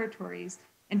 Pacific territories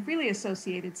and freely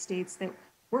associated states that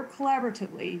work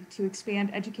collaboratively to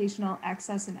expand educational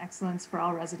access and excellence for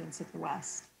all residents of the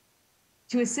West.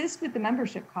 To assist with the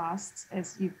membership costs,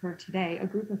 as you've heard today, a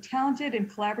group of talented and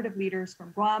collaborative leaders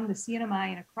from Guam, the CNMI,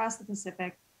 and across the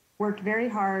Pacific worked very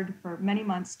hard for many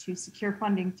months to secure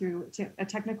funding through a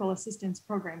technical assistance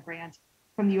program grant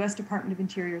from the U.S. Department of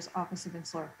Interior's Office of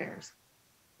Insular Affairs.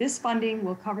 This funding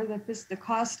will cover the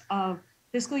cost of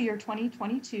fiscal year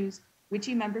 2022's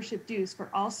WICHE membership dues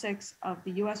for all 6 of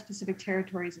the U.S. Pacific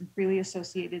territories and freely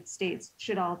associated states,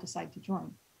 should all decide to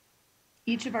join.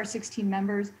 Each of our 16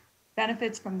 members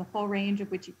benefits from the full range of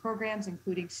WICHE programs,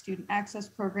 including student access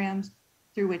programs,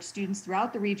 through which students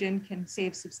throughout the region can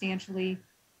save substantially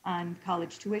on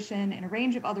college tuition, and a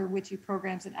range of other WICHE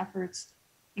programs and efforts,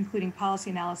 including policy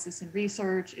analysis and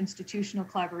research, institutional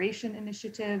collaboration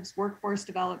initiatives, workforce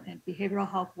development, behavioral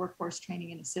health, workforce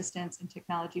training and assistance, and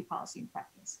technology policy and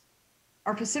practice.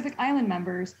 Our Pacific Island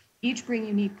members each bring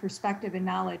unique perspective and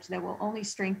knowledge that will only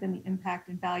strengthen the impact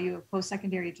and value of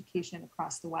post-secondary education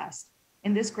across the West.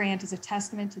 And this grant is a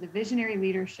testament to the visionary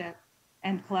leadership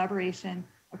and collaboration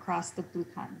across the Blue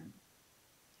Continent.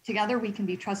 Together, we can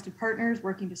be trusted partners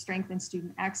working to strengthen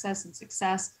student access and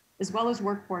success, as well as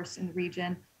workforce in the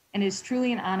region. And it is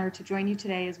truly an honor to join you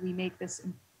today as we make this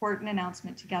important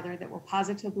announcement together that will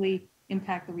positively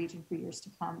impact the region for years to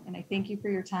come. And I thank you for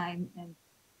your time and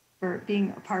for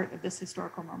being a part of this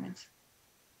historical moment.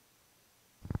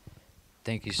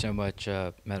 Thank you so much,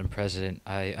 Madam President.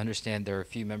 I understand there are a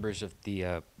few members of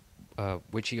the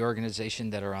WICHE organization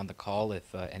that are on the call.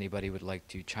 If anybody would like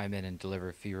to chime in and deliver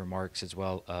a few remarks as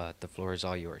well, the floor is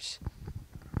all yours.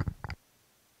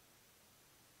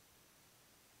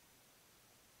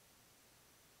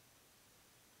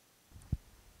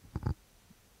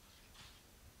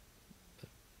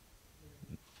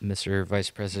 Mr.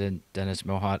 Vice President Dennis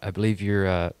Mohot, I believe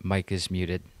your mic is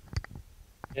muted.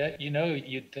 Yeah, you know,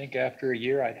 you'd think after a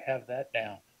year I'd have that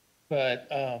down, but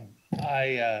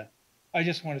I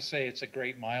just want to say it's a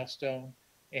great milestone,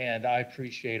 and I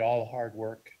appreciate all the hard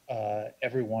work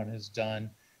everyone has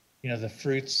done. You know, the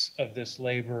fruits of this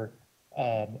labor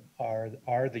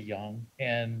are the young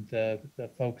and the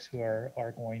folks who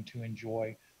are going to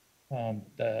enjoy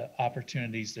the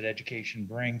opportunities that education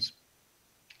brings.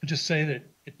 Just say that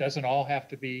it doesn't all have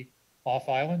to be off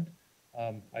island.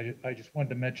 I just wanted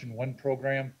to mention one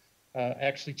program,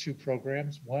 actually two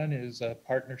programs. One is a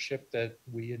partnership that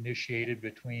we initiated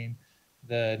between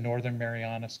the Northern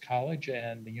Marianas College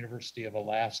and the University of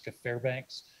Alaska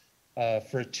Fairbanks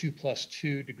for a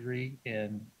 2+2 degree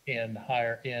in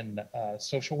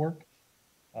social work,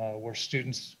 where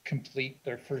students complete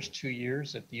their first 2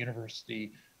 years at the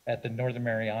university at the Northern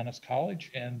Marianas College,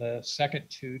 and the second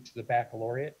two to the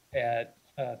baccalaureate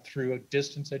through a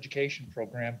distance education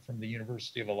program from the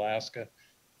University of Alaska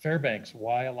Fairbanks.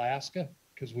 Why Alaska?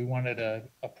 Because we wanted a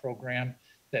program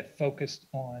that focused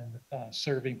on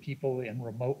serving people in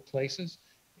remote places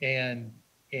and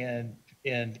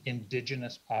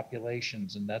indigenous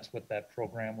populations, and that's what that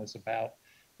program was about.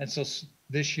 And so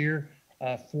this year,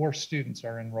 4 students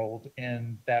are enrolled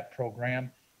in that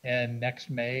program, and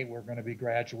next May we're going to be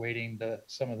graduating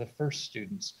some of the first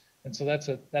students. And so that's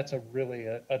a really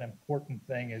an important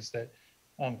thing, is that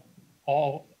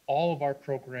all of our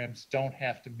programs don't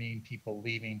have to mean people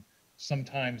leaving.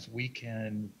 Sometimes we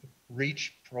can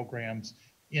reach programs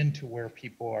into where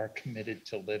people are committed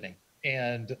to living,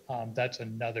 and that's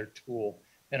another tool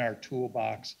in our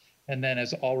toolbox. And then,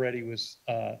 as already was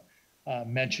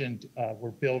mentioned, we're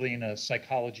building a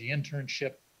psychology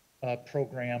internship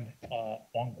program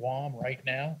on Guam right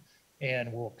now,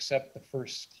 and we'll accept the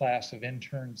first class of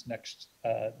interns next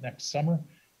summer.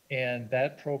 And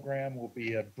that program will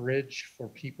be a bridge for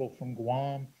people from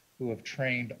Guam who have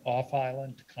trained off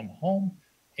island to come home,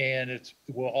 and it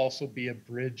will also be a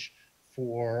bridge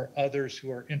for others who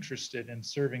are interested in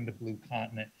serving the Blue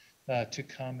Continent to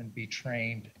come and be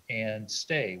trained and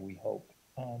stay, we hope.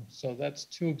 So that's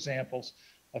 2 examples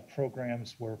of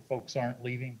programs where folks aren't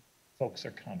leaving, folks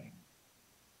are coming.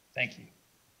 Thank you.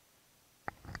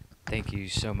 Thank you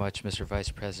so much, Mr. Vice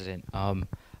President. I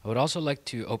would also like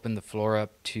to open the floor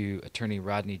up to Attorney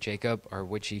Rodney Jacob, our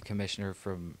WICHE Commissioner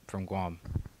from Guam.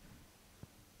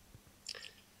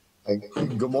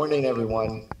 Good morning,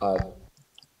 everyone.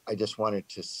 I just wanted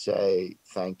to say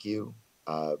thank you,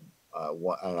 and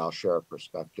I'll share a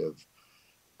perspective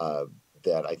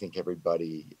that I think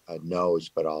everybody knows,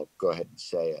 but I'll go ahead and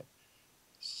say it.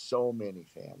 So many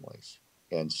families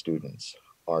and students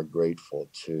are grateful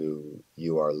to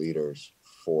you, our leaders,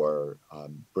 for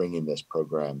bringing this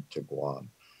program to Guam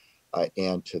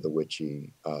and to the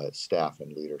WICHE staff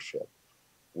and leadership.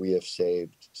 We have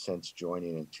saved, since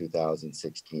joining in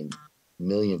 2016,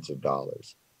 millions of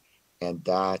dollars. And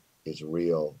that is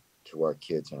real to our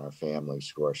kids and our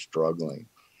families who are struggling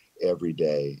every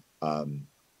day, not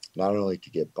only to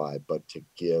get by, but to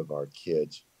give our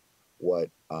kids what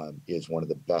is one of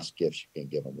the best gifts you can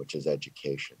give them, which is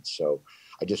education. So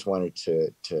I just wanted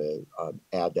to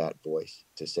add that voice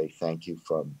to say thank you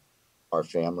from our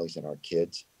families and our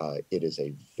kids. It is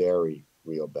a very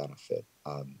real benefit,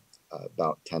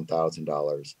 about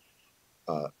 $10,000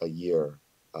 a year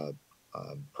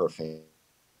per family.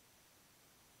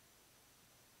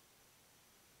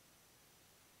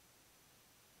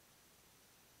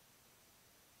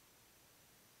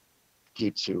 Thank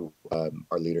you to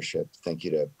our leadership. Thank you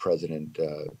to President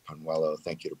Panuelo.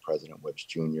 Thank you to President Whips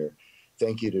Jr.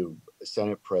 Thank you to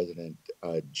Senate President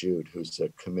Jude, who's a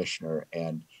commissioner,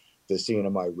 and the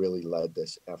CNMI really led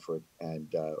this effort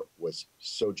and was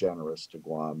so generous to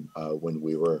Guam when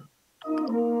we were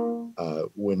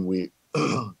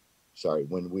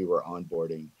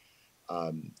onboarding,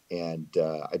 and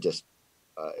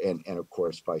of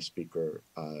course Vice Speaker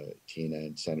Tina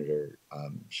and Senator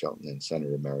Shelton and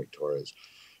Senator Mary Torres.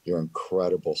 your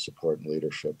incredible support and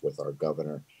leadership with our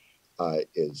governor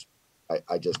is,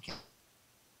 I just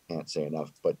can't say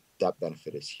enough, but that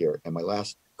benefit is here. And my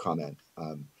last comment,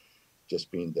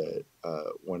 just being the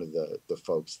one of the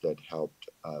folks that helped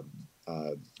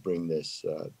bring this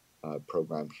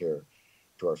program here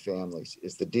to our families,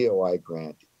 is the DOI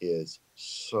grant is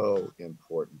so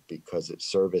important because it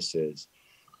services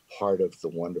part of the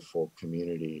wonderful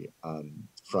community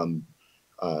from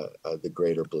the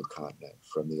greater Blue Continent,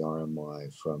 from the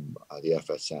RMY, from the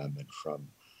FSM, and from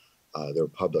the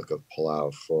Republic of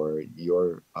Palau. For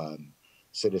your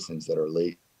citizens that are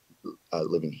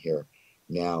living here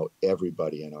now,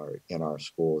 everybody in our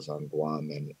schools on Guam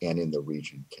and in the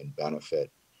region can benefit.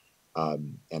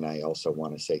 And I also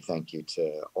want to say thank you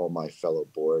to all my fellow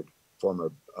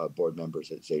former board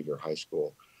members at Xavier High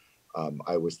School.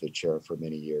 I was the chair for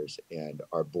many years, and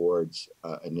our board's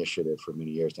initiative for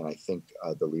many years, and I think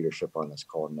the leadership on this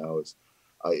call knows,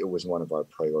 it was one of our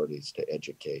priorities to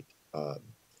educate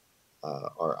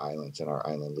our islands and our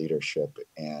island leadership,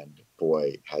 and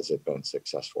boy, has it been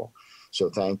successful. So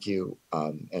thank you,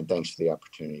 and thanks for the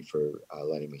opportunity for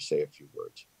letting me say a few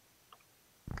words.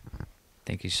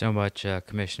 Thank you so much,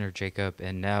 Commissioner Jacob.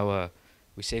 And now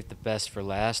we saved the best for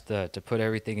last. To put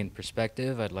everything in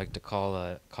perspective, I'd like to call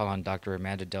on Dr.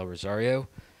 Amanda Del Rosario,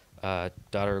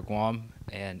 daughter of Guam,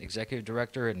 and Executive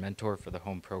Director and Mentor for the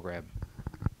Home Program.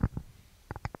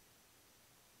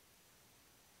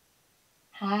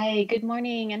 Hi, good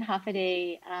morning and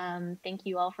Hafaday. Thank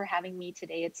you all for having me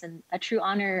today. It's a true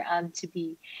honor to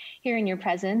be here in your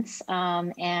presence.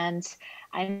 And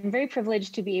I'm very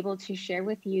privileged to be able to share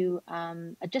with you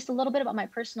just a little bit about my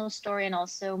personal story and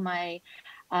also my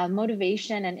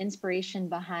motivation and inspiration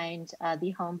behind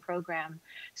the HOME program.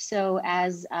 So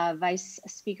as Vice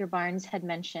Speaker Barnes had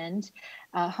mentioned,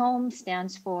 HOME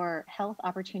stands for Health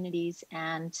Opportunities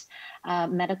and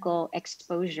Medical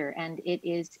Exposure, and it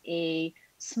is a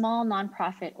small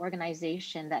nonprofit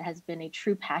organization that has been a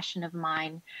true passion of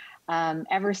mine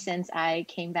ever since I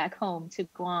came back home to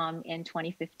Guam in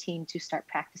 2015 to start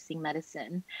practicing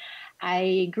medicine.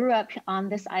 I grew up on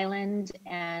this island,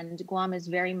 and Guam is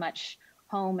very much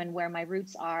home and where my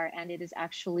roots are, and it is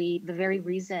actually the very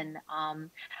reason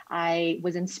I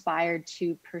was inspired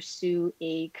to pursue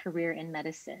a career in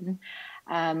medicine.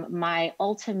 My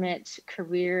ultimate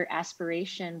career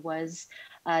aspiration was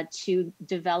to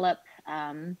develop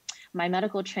my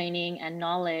medical training and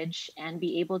knowledge and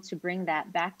be able to bring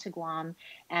that back to Guam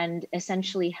and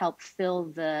essentially help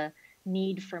fill the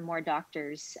need for more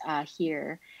doctors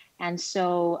here. And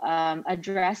so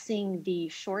addressing the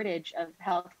shortage of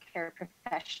healthcare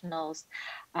professionals,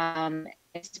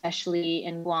 especially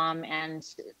in Guam and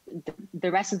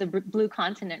the rest of the Blue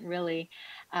Continent really,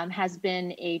 has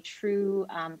been a true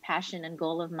passion and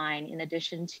goal of mine, in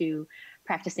addition to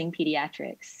practicing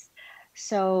pediatrics.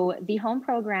 So the HOME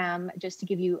program, just to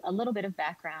give you a little bit of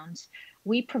background,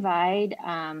 we provide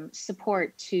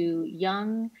support to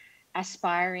young,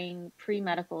 aspiring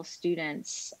pre-medical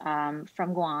students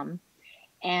from Guam.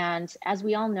 And as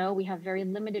we all know, we have very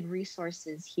limited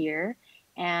resources here,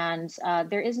 and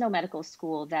there is no medical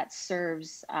school that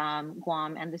serves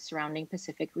Guam and the surrounding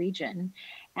Pacific region.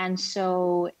 And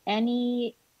so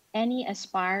any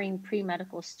aspiring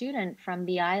pre-medical student from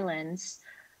the islands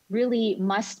really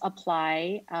must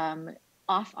apply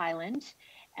off-island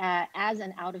as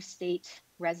an out-of-state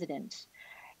resident.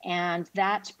 And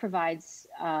that provides,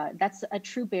 that's a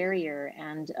true barrier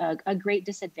and a great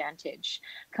disadvantage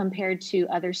compared to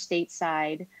other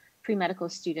stateside pre-medical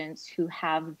students who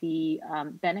have the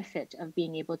benefit of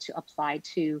being able to apply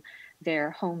to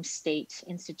their home state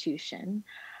institution.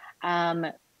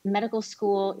 Medical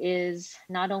school is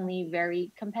not only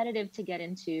very competitive to get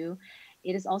into,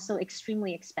 it is also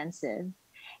extremely expensive.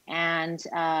 And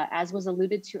as was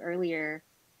alluded to earlier,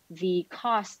 the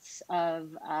costs of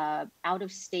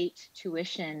out-of-state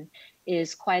tuition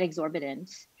is quite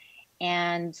exorbitant.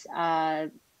 And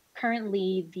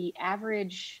currently, the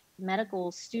average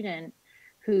medical student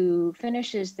who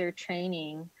finishes their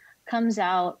training comes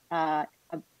out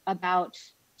about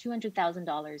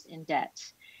 $200,000 in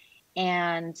debt.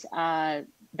 And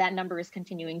that number is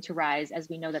continuing to rise, as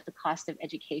we know that the cost of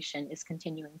education is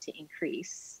continuing to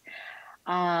increase.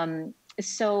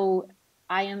 So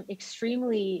I am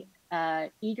extremely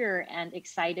eager and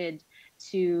excited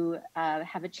to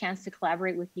have a chance to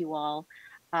collaborate with you all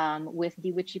with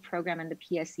the WICHE program and the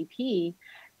PSEP,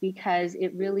 because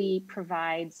it really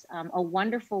provides a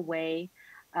wonderful way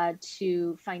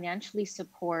to financially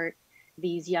support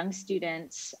these young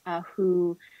students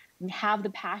who have the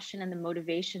passion and the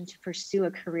motivation to pursue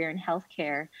a career in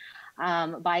healthcare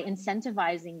by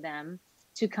incentivizing them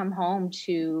to come home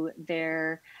to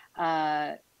their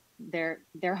home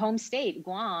state,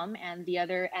 Guam, and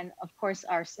and of course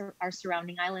our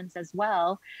surrounding islands as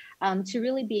well, to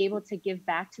really be able to give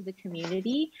back to the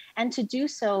community and to do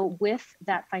so with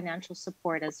that financial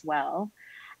support as well.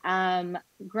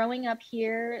 Growing up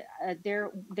here,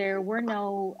 there were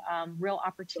no real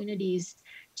opportunities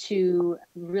to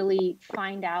really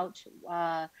find out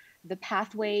the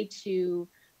pathway to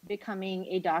becoming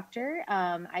a doctor.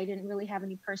 I didn't really have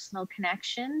any personal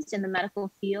connections in the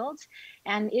medical field,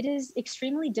 and it is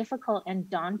extremely difficult and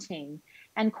daunting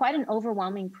and quite an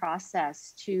overwhelming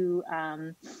process to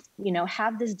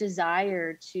have this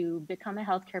desire to become a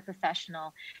healthcare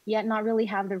professional, yet not really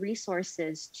have the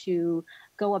resources to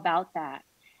go about that.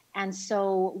 And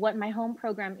so what my home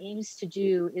program aims to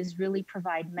do is really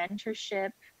provide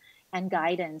mentorship and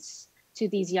guidance to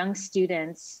these young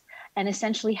students and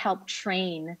essentially help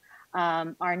train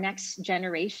our next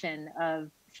generation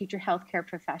of future healthcare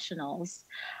professionals.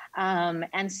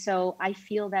 And so I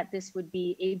feel that this would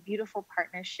be a beautiful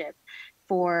partnership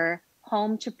for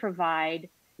home to provide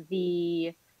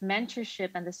the mentorship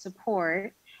and the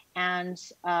support, and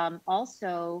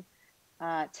also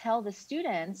tell the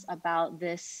students about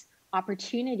this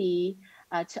opportunity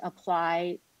to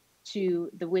apply to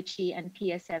the WICHE and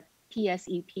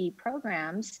PSEP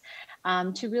programs,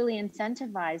 to really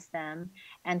incentivize them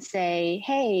and say,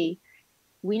 hey,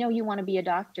 we know you want to be a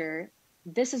doctor.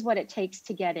 This is what it takes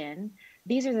to get in.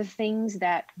 These are the things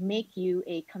that make you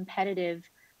a competitive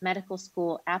medical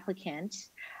school applicant.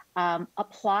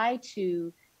 Apply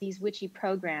to these WICHE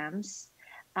programs,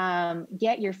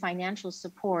 get your financial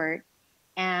support,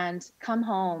 and come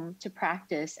home to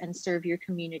practice and serve your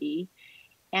community.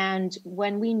 And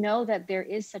when we know that there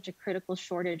is such a critical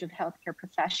shortage of healthcare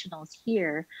professionals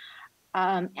here,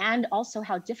 and also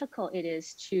how difficult it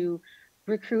is to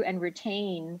recruit and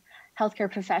retain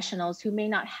healthcare professionals who may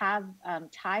not have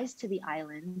ties to the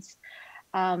islands,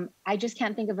 I just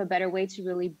can't think of a better way to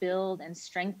really build and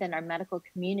strengthen our medical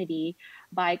community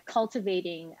by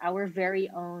cultivating our very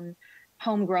own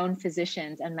homegrown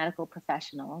physicians and medical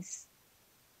professionals.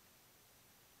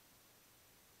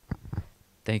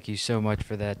 Thank you so much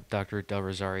for that, Dr. Del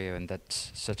Rosario, and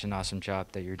that's such an awesome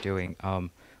job that you're doing.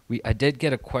 I did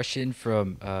get a question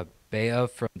from Bea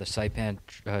from the Saipan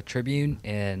Tribune,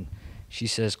 and she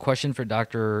says, question for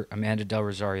Dr. Amanda Del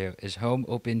Rosario, is home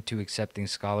open to accepting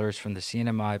scholars from the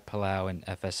CNMI, Palau, and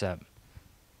FSM?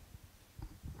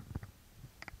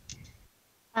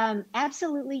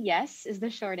 Absolutely yes, is the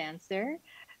short answer.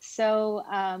 So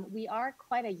we are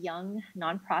quite a young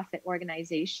nonprofit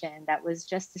organization that was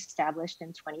just established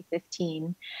in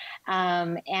 2015.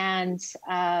 And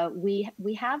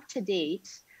we have to date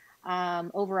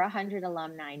over 100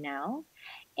 alumni now.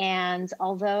 And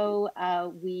although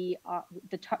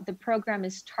the program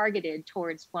is targeted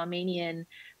towards Guamanian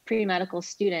pre-medical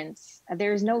students,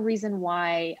 there's no reason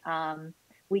why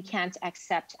we can't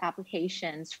accept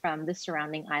applications from the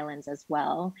surrounding islands as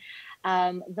well.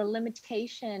 The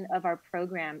limitation of our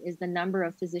program is the number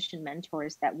of physician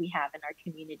mentors that we have in our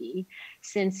community.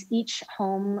 Since each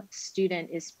home student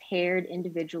is paired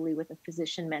individually with a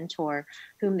physician mentor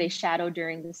whom they shadow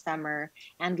during the summer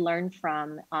and learn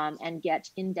from and get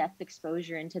in-depth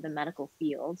exposure into the medical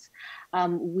fields,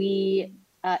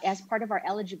 as part of our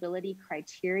eligibility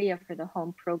criteria for the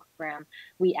home program,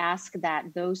 we ask that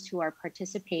those who are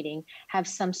participating have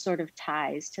some sort of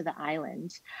ties to the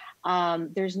island.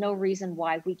 There's no reason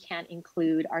why we can't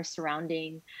include our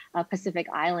surrounding Pacific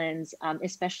Islands,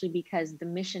 especially because the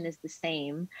mission is the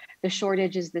same, the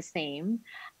shortage is the same.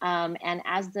 And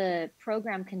as the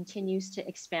program continues to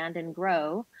expand and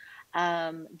grow,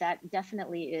 that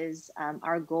definitely is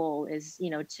our goal, is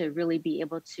to really be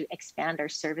able to expand our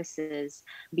services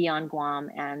beyond Guam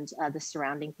and the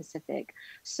surrounding Pacific.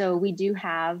 So we do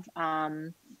have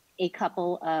a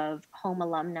couple of home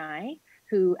alumni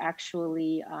who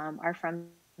actually are from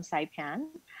Saipan.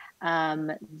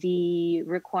 The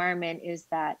requirement is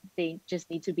that they just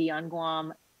need to be on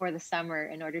Guam for the summer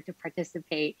in order to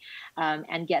participate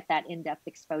and get that in-depth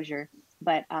exposure.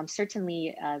 But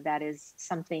certainly that is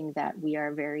something that we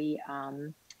are very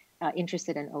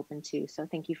interested and open to. So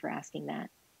thank you for asking that.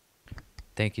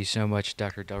 Thank you so much,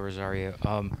 Dr. Del Rosario.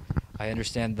 I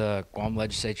understand the Guam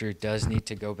legislature does need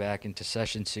to go back into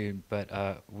session soon,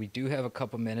 but we do have a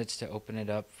couple minutes to open it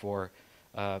up for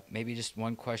maybe just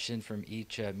one question from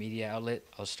each media outlet.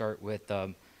 I'll start with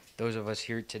those of us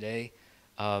here today.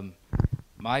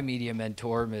 My media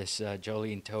mentor, Miss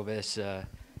Jolene Tobis,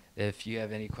 if you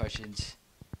have any questions.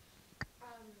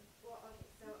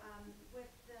 With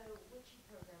the WICHE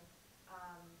program,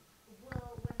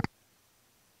 will when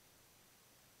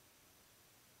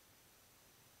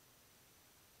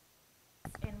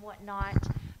whatnot.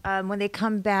 When they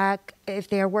come back, if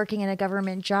they're working in a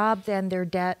government job, then their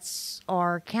debts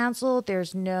are canceled.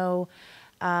 There's no,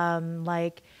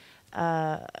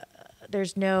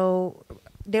 there's no,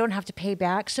 they don't have to pay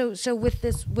back. So with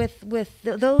this,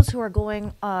 those who are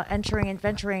going, entering and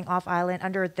venturing off island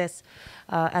under this,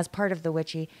 as part of the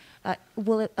WICHE,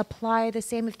 will it apply the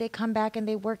same if they come back and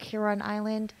they work here on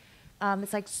island?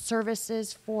 It's like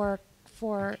services for.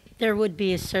 There would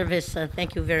be a service.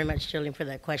 Thank you very much, Jillian, for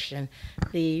that question.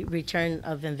 The return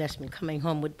of investment coming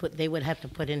home they would have to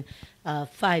put in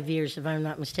 5 years, if I'm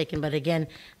not mistaken. But again,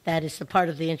 that is the part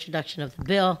of the introduction of the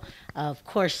bill. Of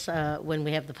course, when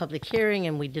we have the public hearing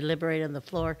and we deliberate on the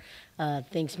floor,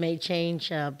 things may change.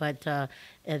 But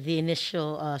the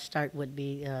initial start would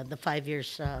be the 5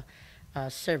 years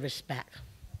service back.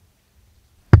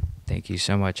 Thank you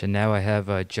so much. And now I have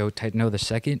Joe Titano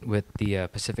II with the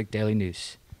Pacific Daily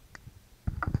News.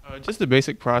 Just a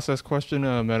basic process question,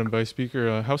 Madam Vice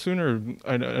Speaker. How soon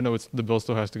I know the bill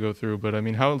still has to go through, but I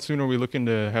mean, how soon are we looking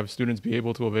to have students be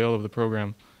able to avail of the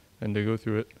program and to go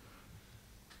through it?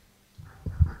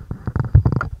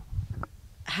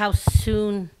 How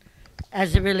soon,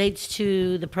 as it relates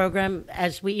to the program,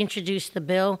 as we introduce the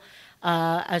bill,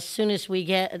 as soon as we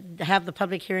have the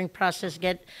public hearing process,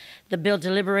 get the bill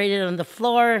deliberated on the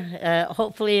floor,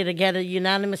 hopefully it'll get a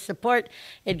unanimous support.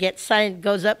 It gets signed,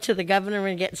 goes up to the governor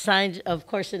and gets signed. Of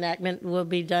course, enactment will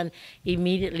be done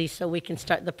immediately so we can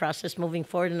start the process moving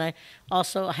forward. And I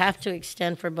also have to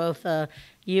extend for both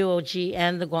UOG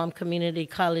and the Guam Community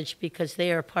College because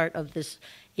they are part of this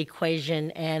equation,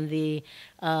 and the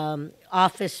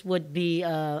office would be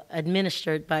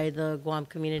administered by the Guam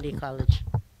Community College.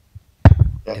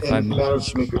 And Madam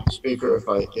Speaker,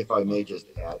 if I may just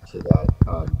add to that,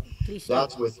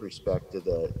 that's with respect to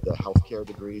the healthcare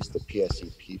degrees, the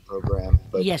PSEP program.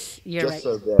 But yes, you're just right.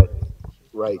 So that,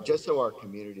 right, just so our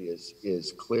community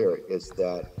is clear, is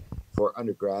that for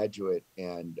undergraduate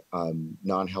and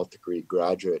non-health degree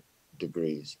graduate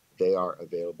degrees, they are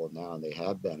available now, and they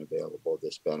have been available,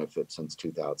 this benefit, since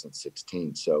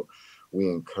 2016. So we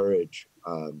encourage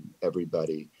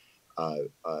everybody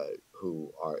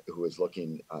who is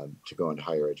looking to go into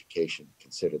higher education,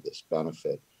 consider this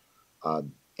benefit.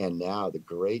 And now the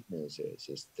great news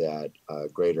is that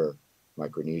Greater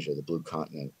Micronesia, the Blue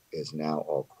Continent, is now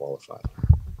all qualified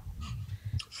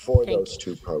for those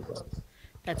two programs.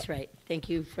 That's right. Thank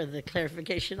you for the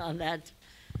clarification on that.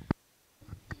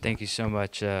 Thank you so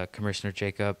much, Commissioner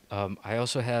Jacob. I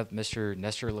also have Mr.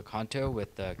 Nestor Lecanto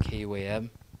with KUAM.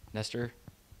 Nestor?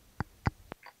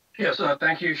 Yes,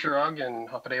 thank you, Chirag, and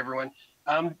Hafa Adai, everyone.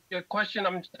 A question,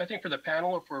 I think, for the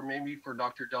panel, or maybe for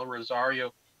Dr. Del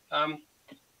Rosario.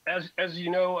 As you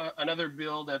know, another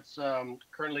bill that's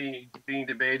currently being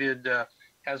debated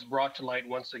has brought to light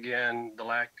once again the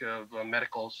lack of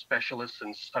medical specialists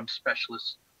and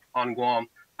subspecialists on Guam.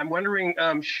 I'm wondering,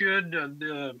 should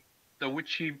the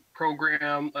WICHE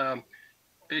program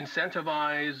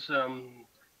incentivize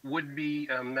would-be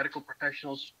medical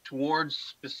professionals towards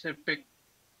specific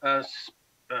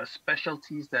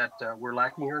specialties that we're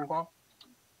lacking here in Guam?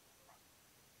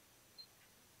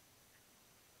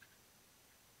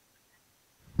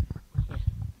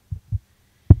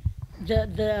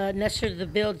 Nestor, the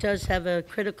bill does have a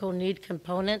critical need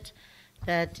component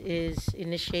that is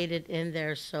initiated in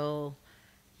there, so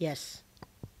yes.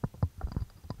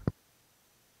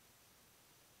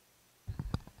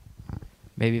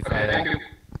 Maybe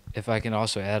if I can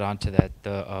also add on to that,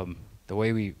 the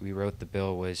way we wrote the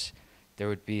bill was there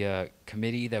would be a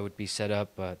committee that would be set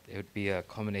up. It would be a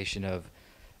culmination of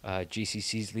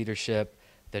GCC's leadership,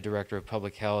 the Director of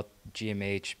Public Health,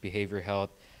 GMH, Behavioral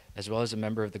Health, as well as a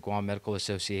member of the Guam Medical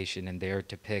Association, and they're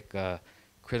to pick a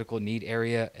critical need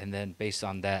area, and then based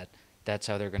on that, that's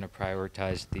how they're going to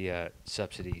prioritize the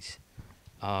subsidies.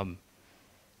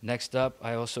 Next up,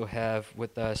 I also have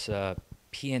with us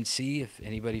PNC, if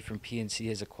anybody from PNC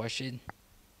has a question.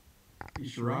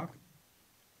 Chirag?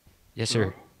 Yes,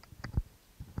 sir.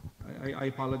 I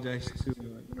apologize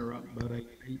to interrupt, but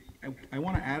I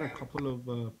want to add a couple of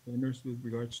pointers with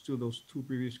regards to those two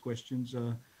previous questions.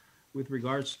 With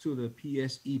regards to the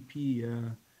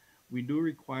PSEP, we do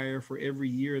require for every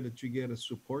year that you get a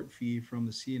support fee from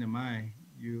the CNMI,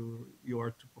 you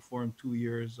are to perform 2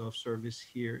 years of service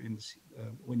here in the,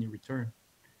 when you return.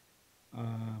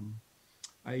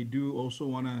 I do also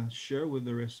want to share with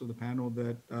the rest of the panel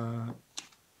that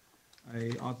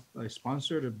I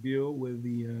sponsored a bill with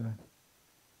the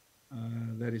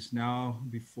that is now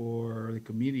before the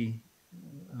committee.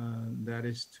 That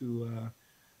is to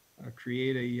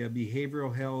create a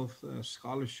behavioral health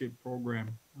scholarship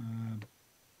program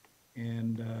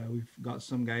and we've got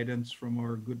some guidance from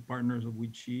our good partners of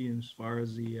WICHI as far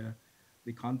as the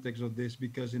context of this,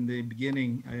 because in the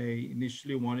beginning, I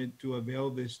initially wanted to avail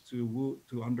this to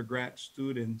undergrad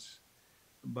students,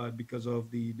 but because of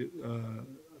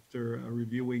after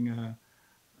reviewing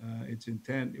its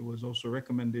intent, it was also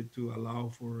recommended to allow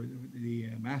for the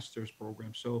master's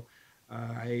program. So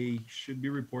I should be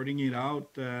reporting it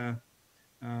out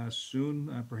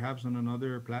soon, perhaps on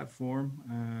another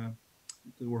platform.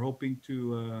 We're hoping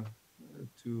to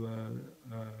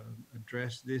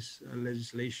address this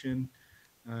legislation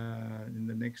in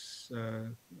the next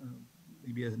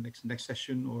maybe the next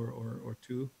session or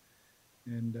two,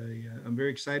 and I'm very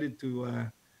excited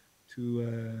to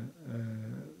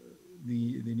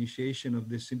the initiation of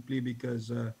this, simply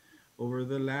because over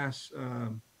the last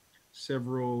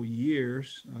several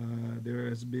years there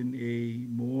has been a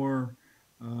more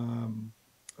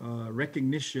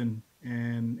recognition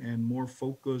and more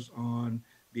focus on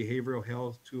behavioral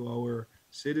health to our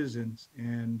citizens,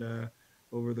 and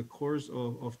over the course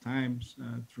of times,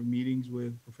 through meetings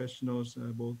with professionals,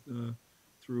 both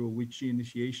through WICHI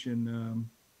initiation,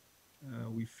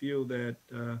 we feel that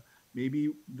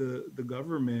maybe the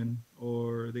government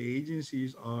or the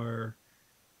agencies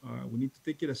we need to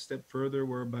take it a step further,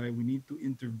 whereby we need to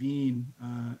intervene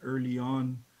early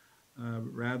on,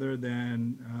 rather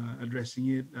than addressing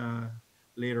it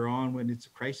later on when it's a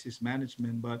crisis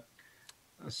management. But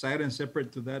aside and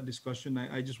separate to that discussion,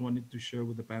 I just wanted to share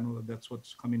with the panel that that's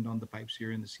what's coming down the pipes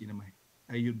here in the CNMI.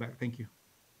 I yield back. Thank you.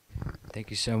 Thank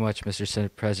you so much, Mr.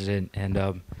 Senate President. And,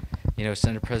 you know,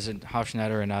 Senate President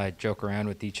Hofschneider and I joke around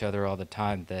with each other all the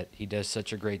time that he does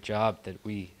such a great job that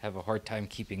we have a hard time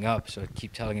keeping up. So I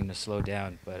keep telling him to slow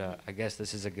down. But I guess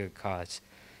this is a good cause.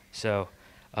 So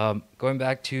going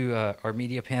back to our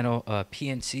media panel,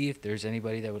 PNC, if there's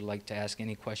anybody that would like to ask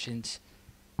any questions.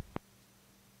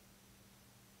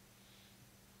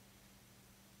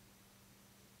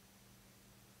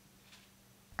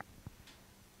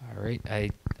 All right,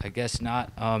 I guess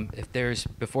not. If there's,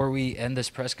 before we end this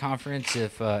press conference,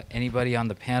 if anybody on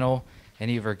the panel,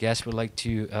 any of our guests would like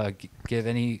to give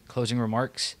any closing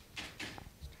remarks.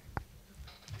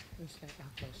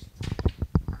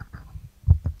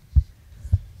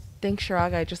 Thanks,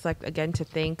 Chirag. I'd just like, again, to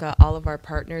thank all of our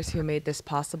partners who made this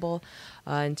possible,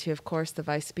 and to, of course, the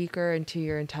Vice Speaker and to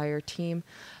your entire team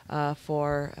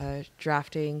for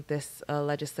drafting this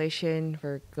legislation,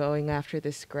 for going after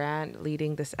this grant,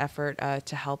 leading this effort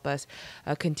to help us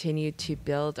continue to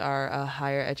build our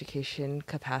higher education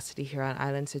capacity here on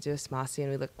Island Sedus Masi, and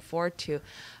we look forward to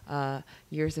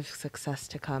years of success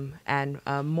to come and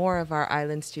more of our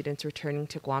island students returning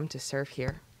to Guam to serve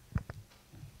here.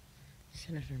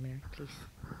 Senator Merrick, please.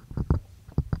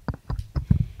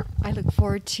 I look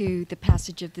forward to the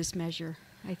passage of this measure.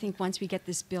 I think once we get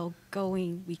this bill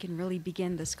going, we can really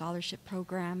begin the scholarship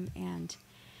program and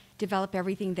develop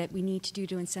everything that we need to do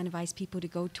to incentivize people to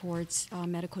go towards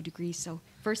medical degrees. So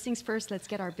first things first, let's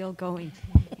get our bill going.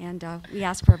 And we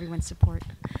ask for everyone's support.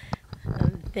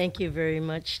 Thank you very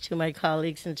much to my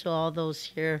colleagues and to all those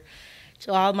here.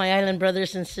 To all my island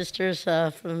brothers and sisters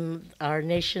from our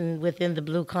nation within the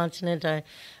Blue Continent, I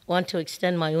want to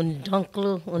extend my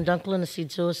undanklu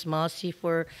nasidzuos masi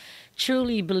for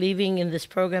truly believing in this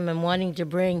program and wanting to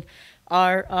bring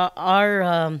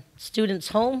our students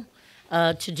home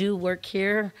to do work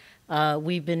here.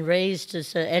 We've been raised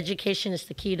as education is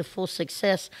the key to full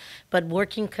success, but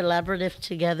working collaborative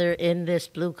together in this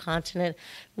Blue Continent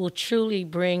will truly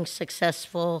bring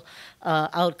successful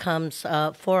outcomes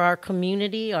for our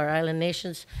community, our island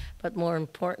nations, but more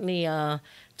importantly,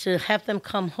 to have them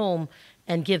come home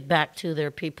and give back to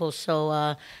their people.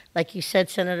 So like you said,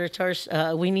 Senator Torres,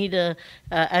 we need to,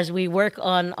 as we work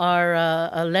on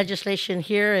our legislation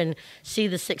here and see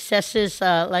the successes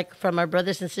like from our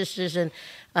brothers and sisters in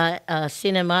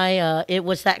CNMI, it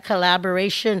was that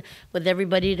collaboration with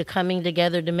everybody to coming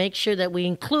together to make sure that we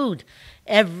include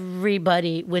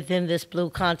everybody within this Blue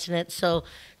Continent. So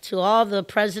to all the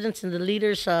presidents and the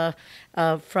leaders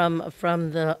from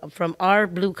our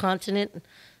Blue Continent,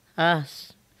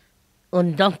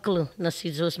 undanklu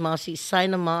nasidzuos masi,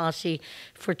 saina maasi,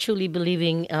 for truly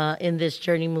believing in this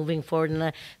journey moving forward. And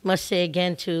I must say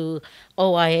again to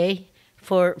OIA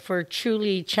for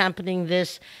truly championing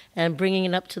this and bringing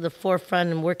it up to the forefront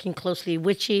and working closely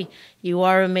with you. You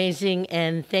are amazing,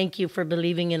 and thank you for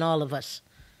believing in all of us.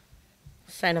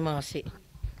 Saina maasi.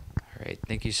 All right,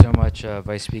 thank you so much,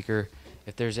 Vice Speaker.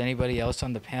 If there's anybody else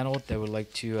on the panel that would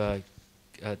like to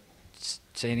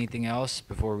say anything else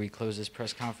before we close this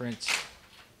press conference?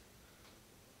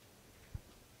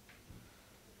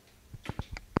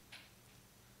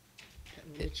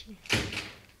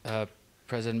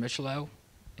 President Michelow,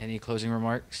 any closing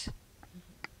remarks?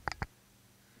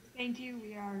 Thank you.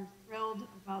 We are thrilled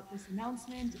about this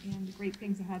announcement and the great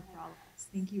things ahead for all of us.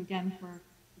 Thank you again for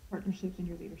your partnership and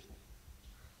your leadership.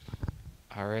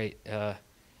 All right.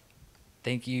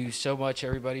 Thank you so much,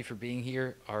 everybody, for being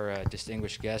here, our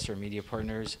distinguished guests, our media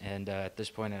partners. And at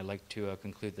this point, I'd like to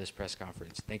conclude this press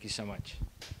conference. Thank you so much.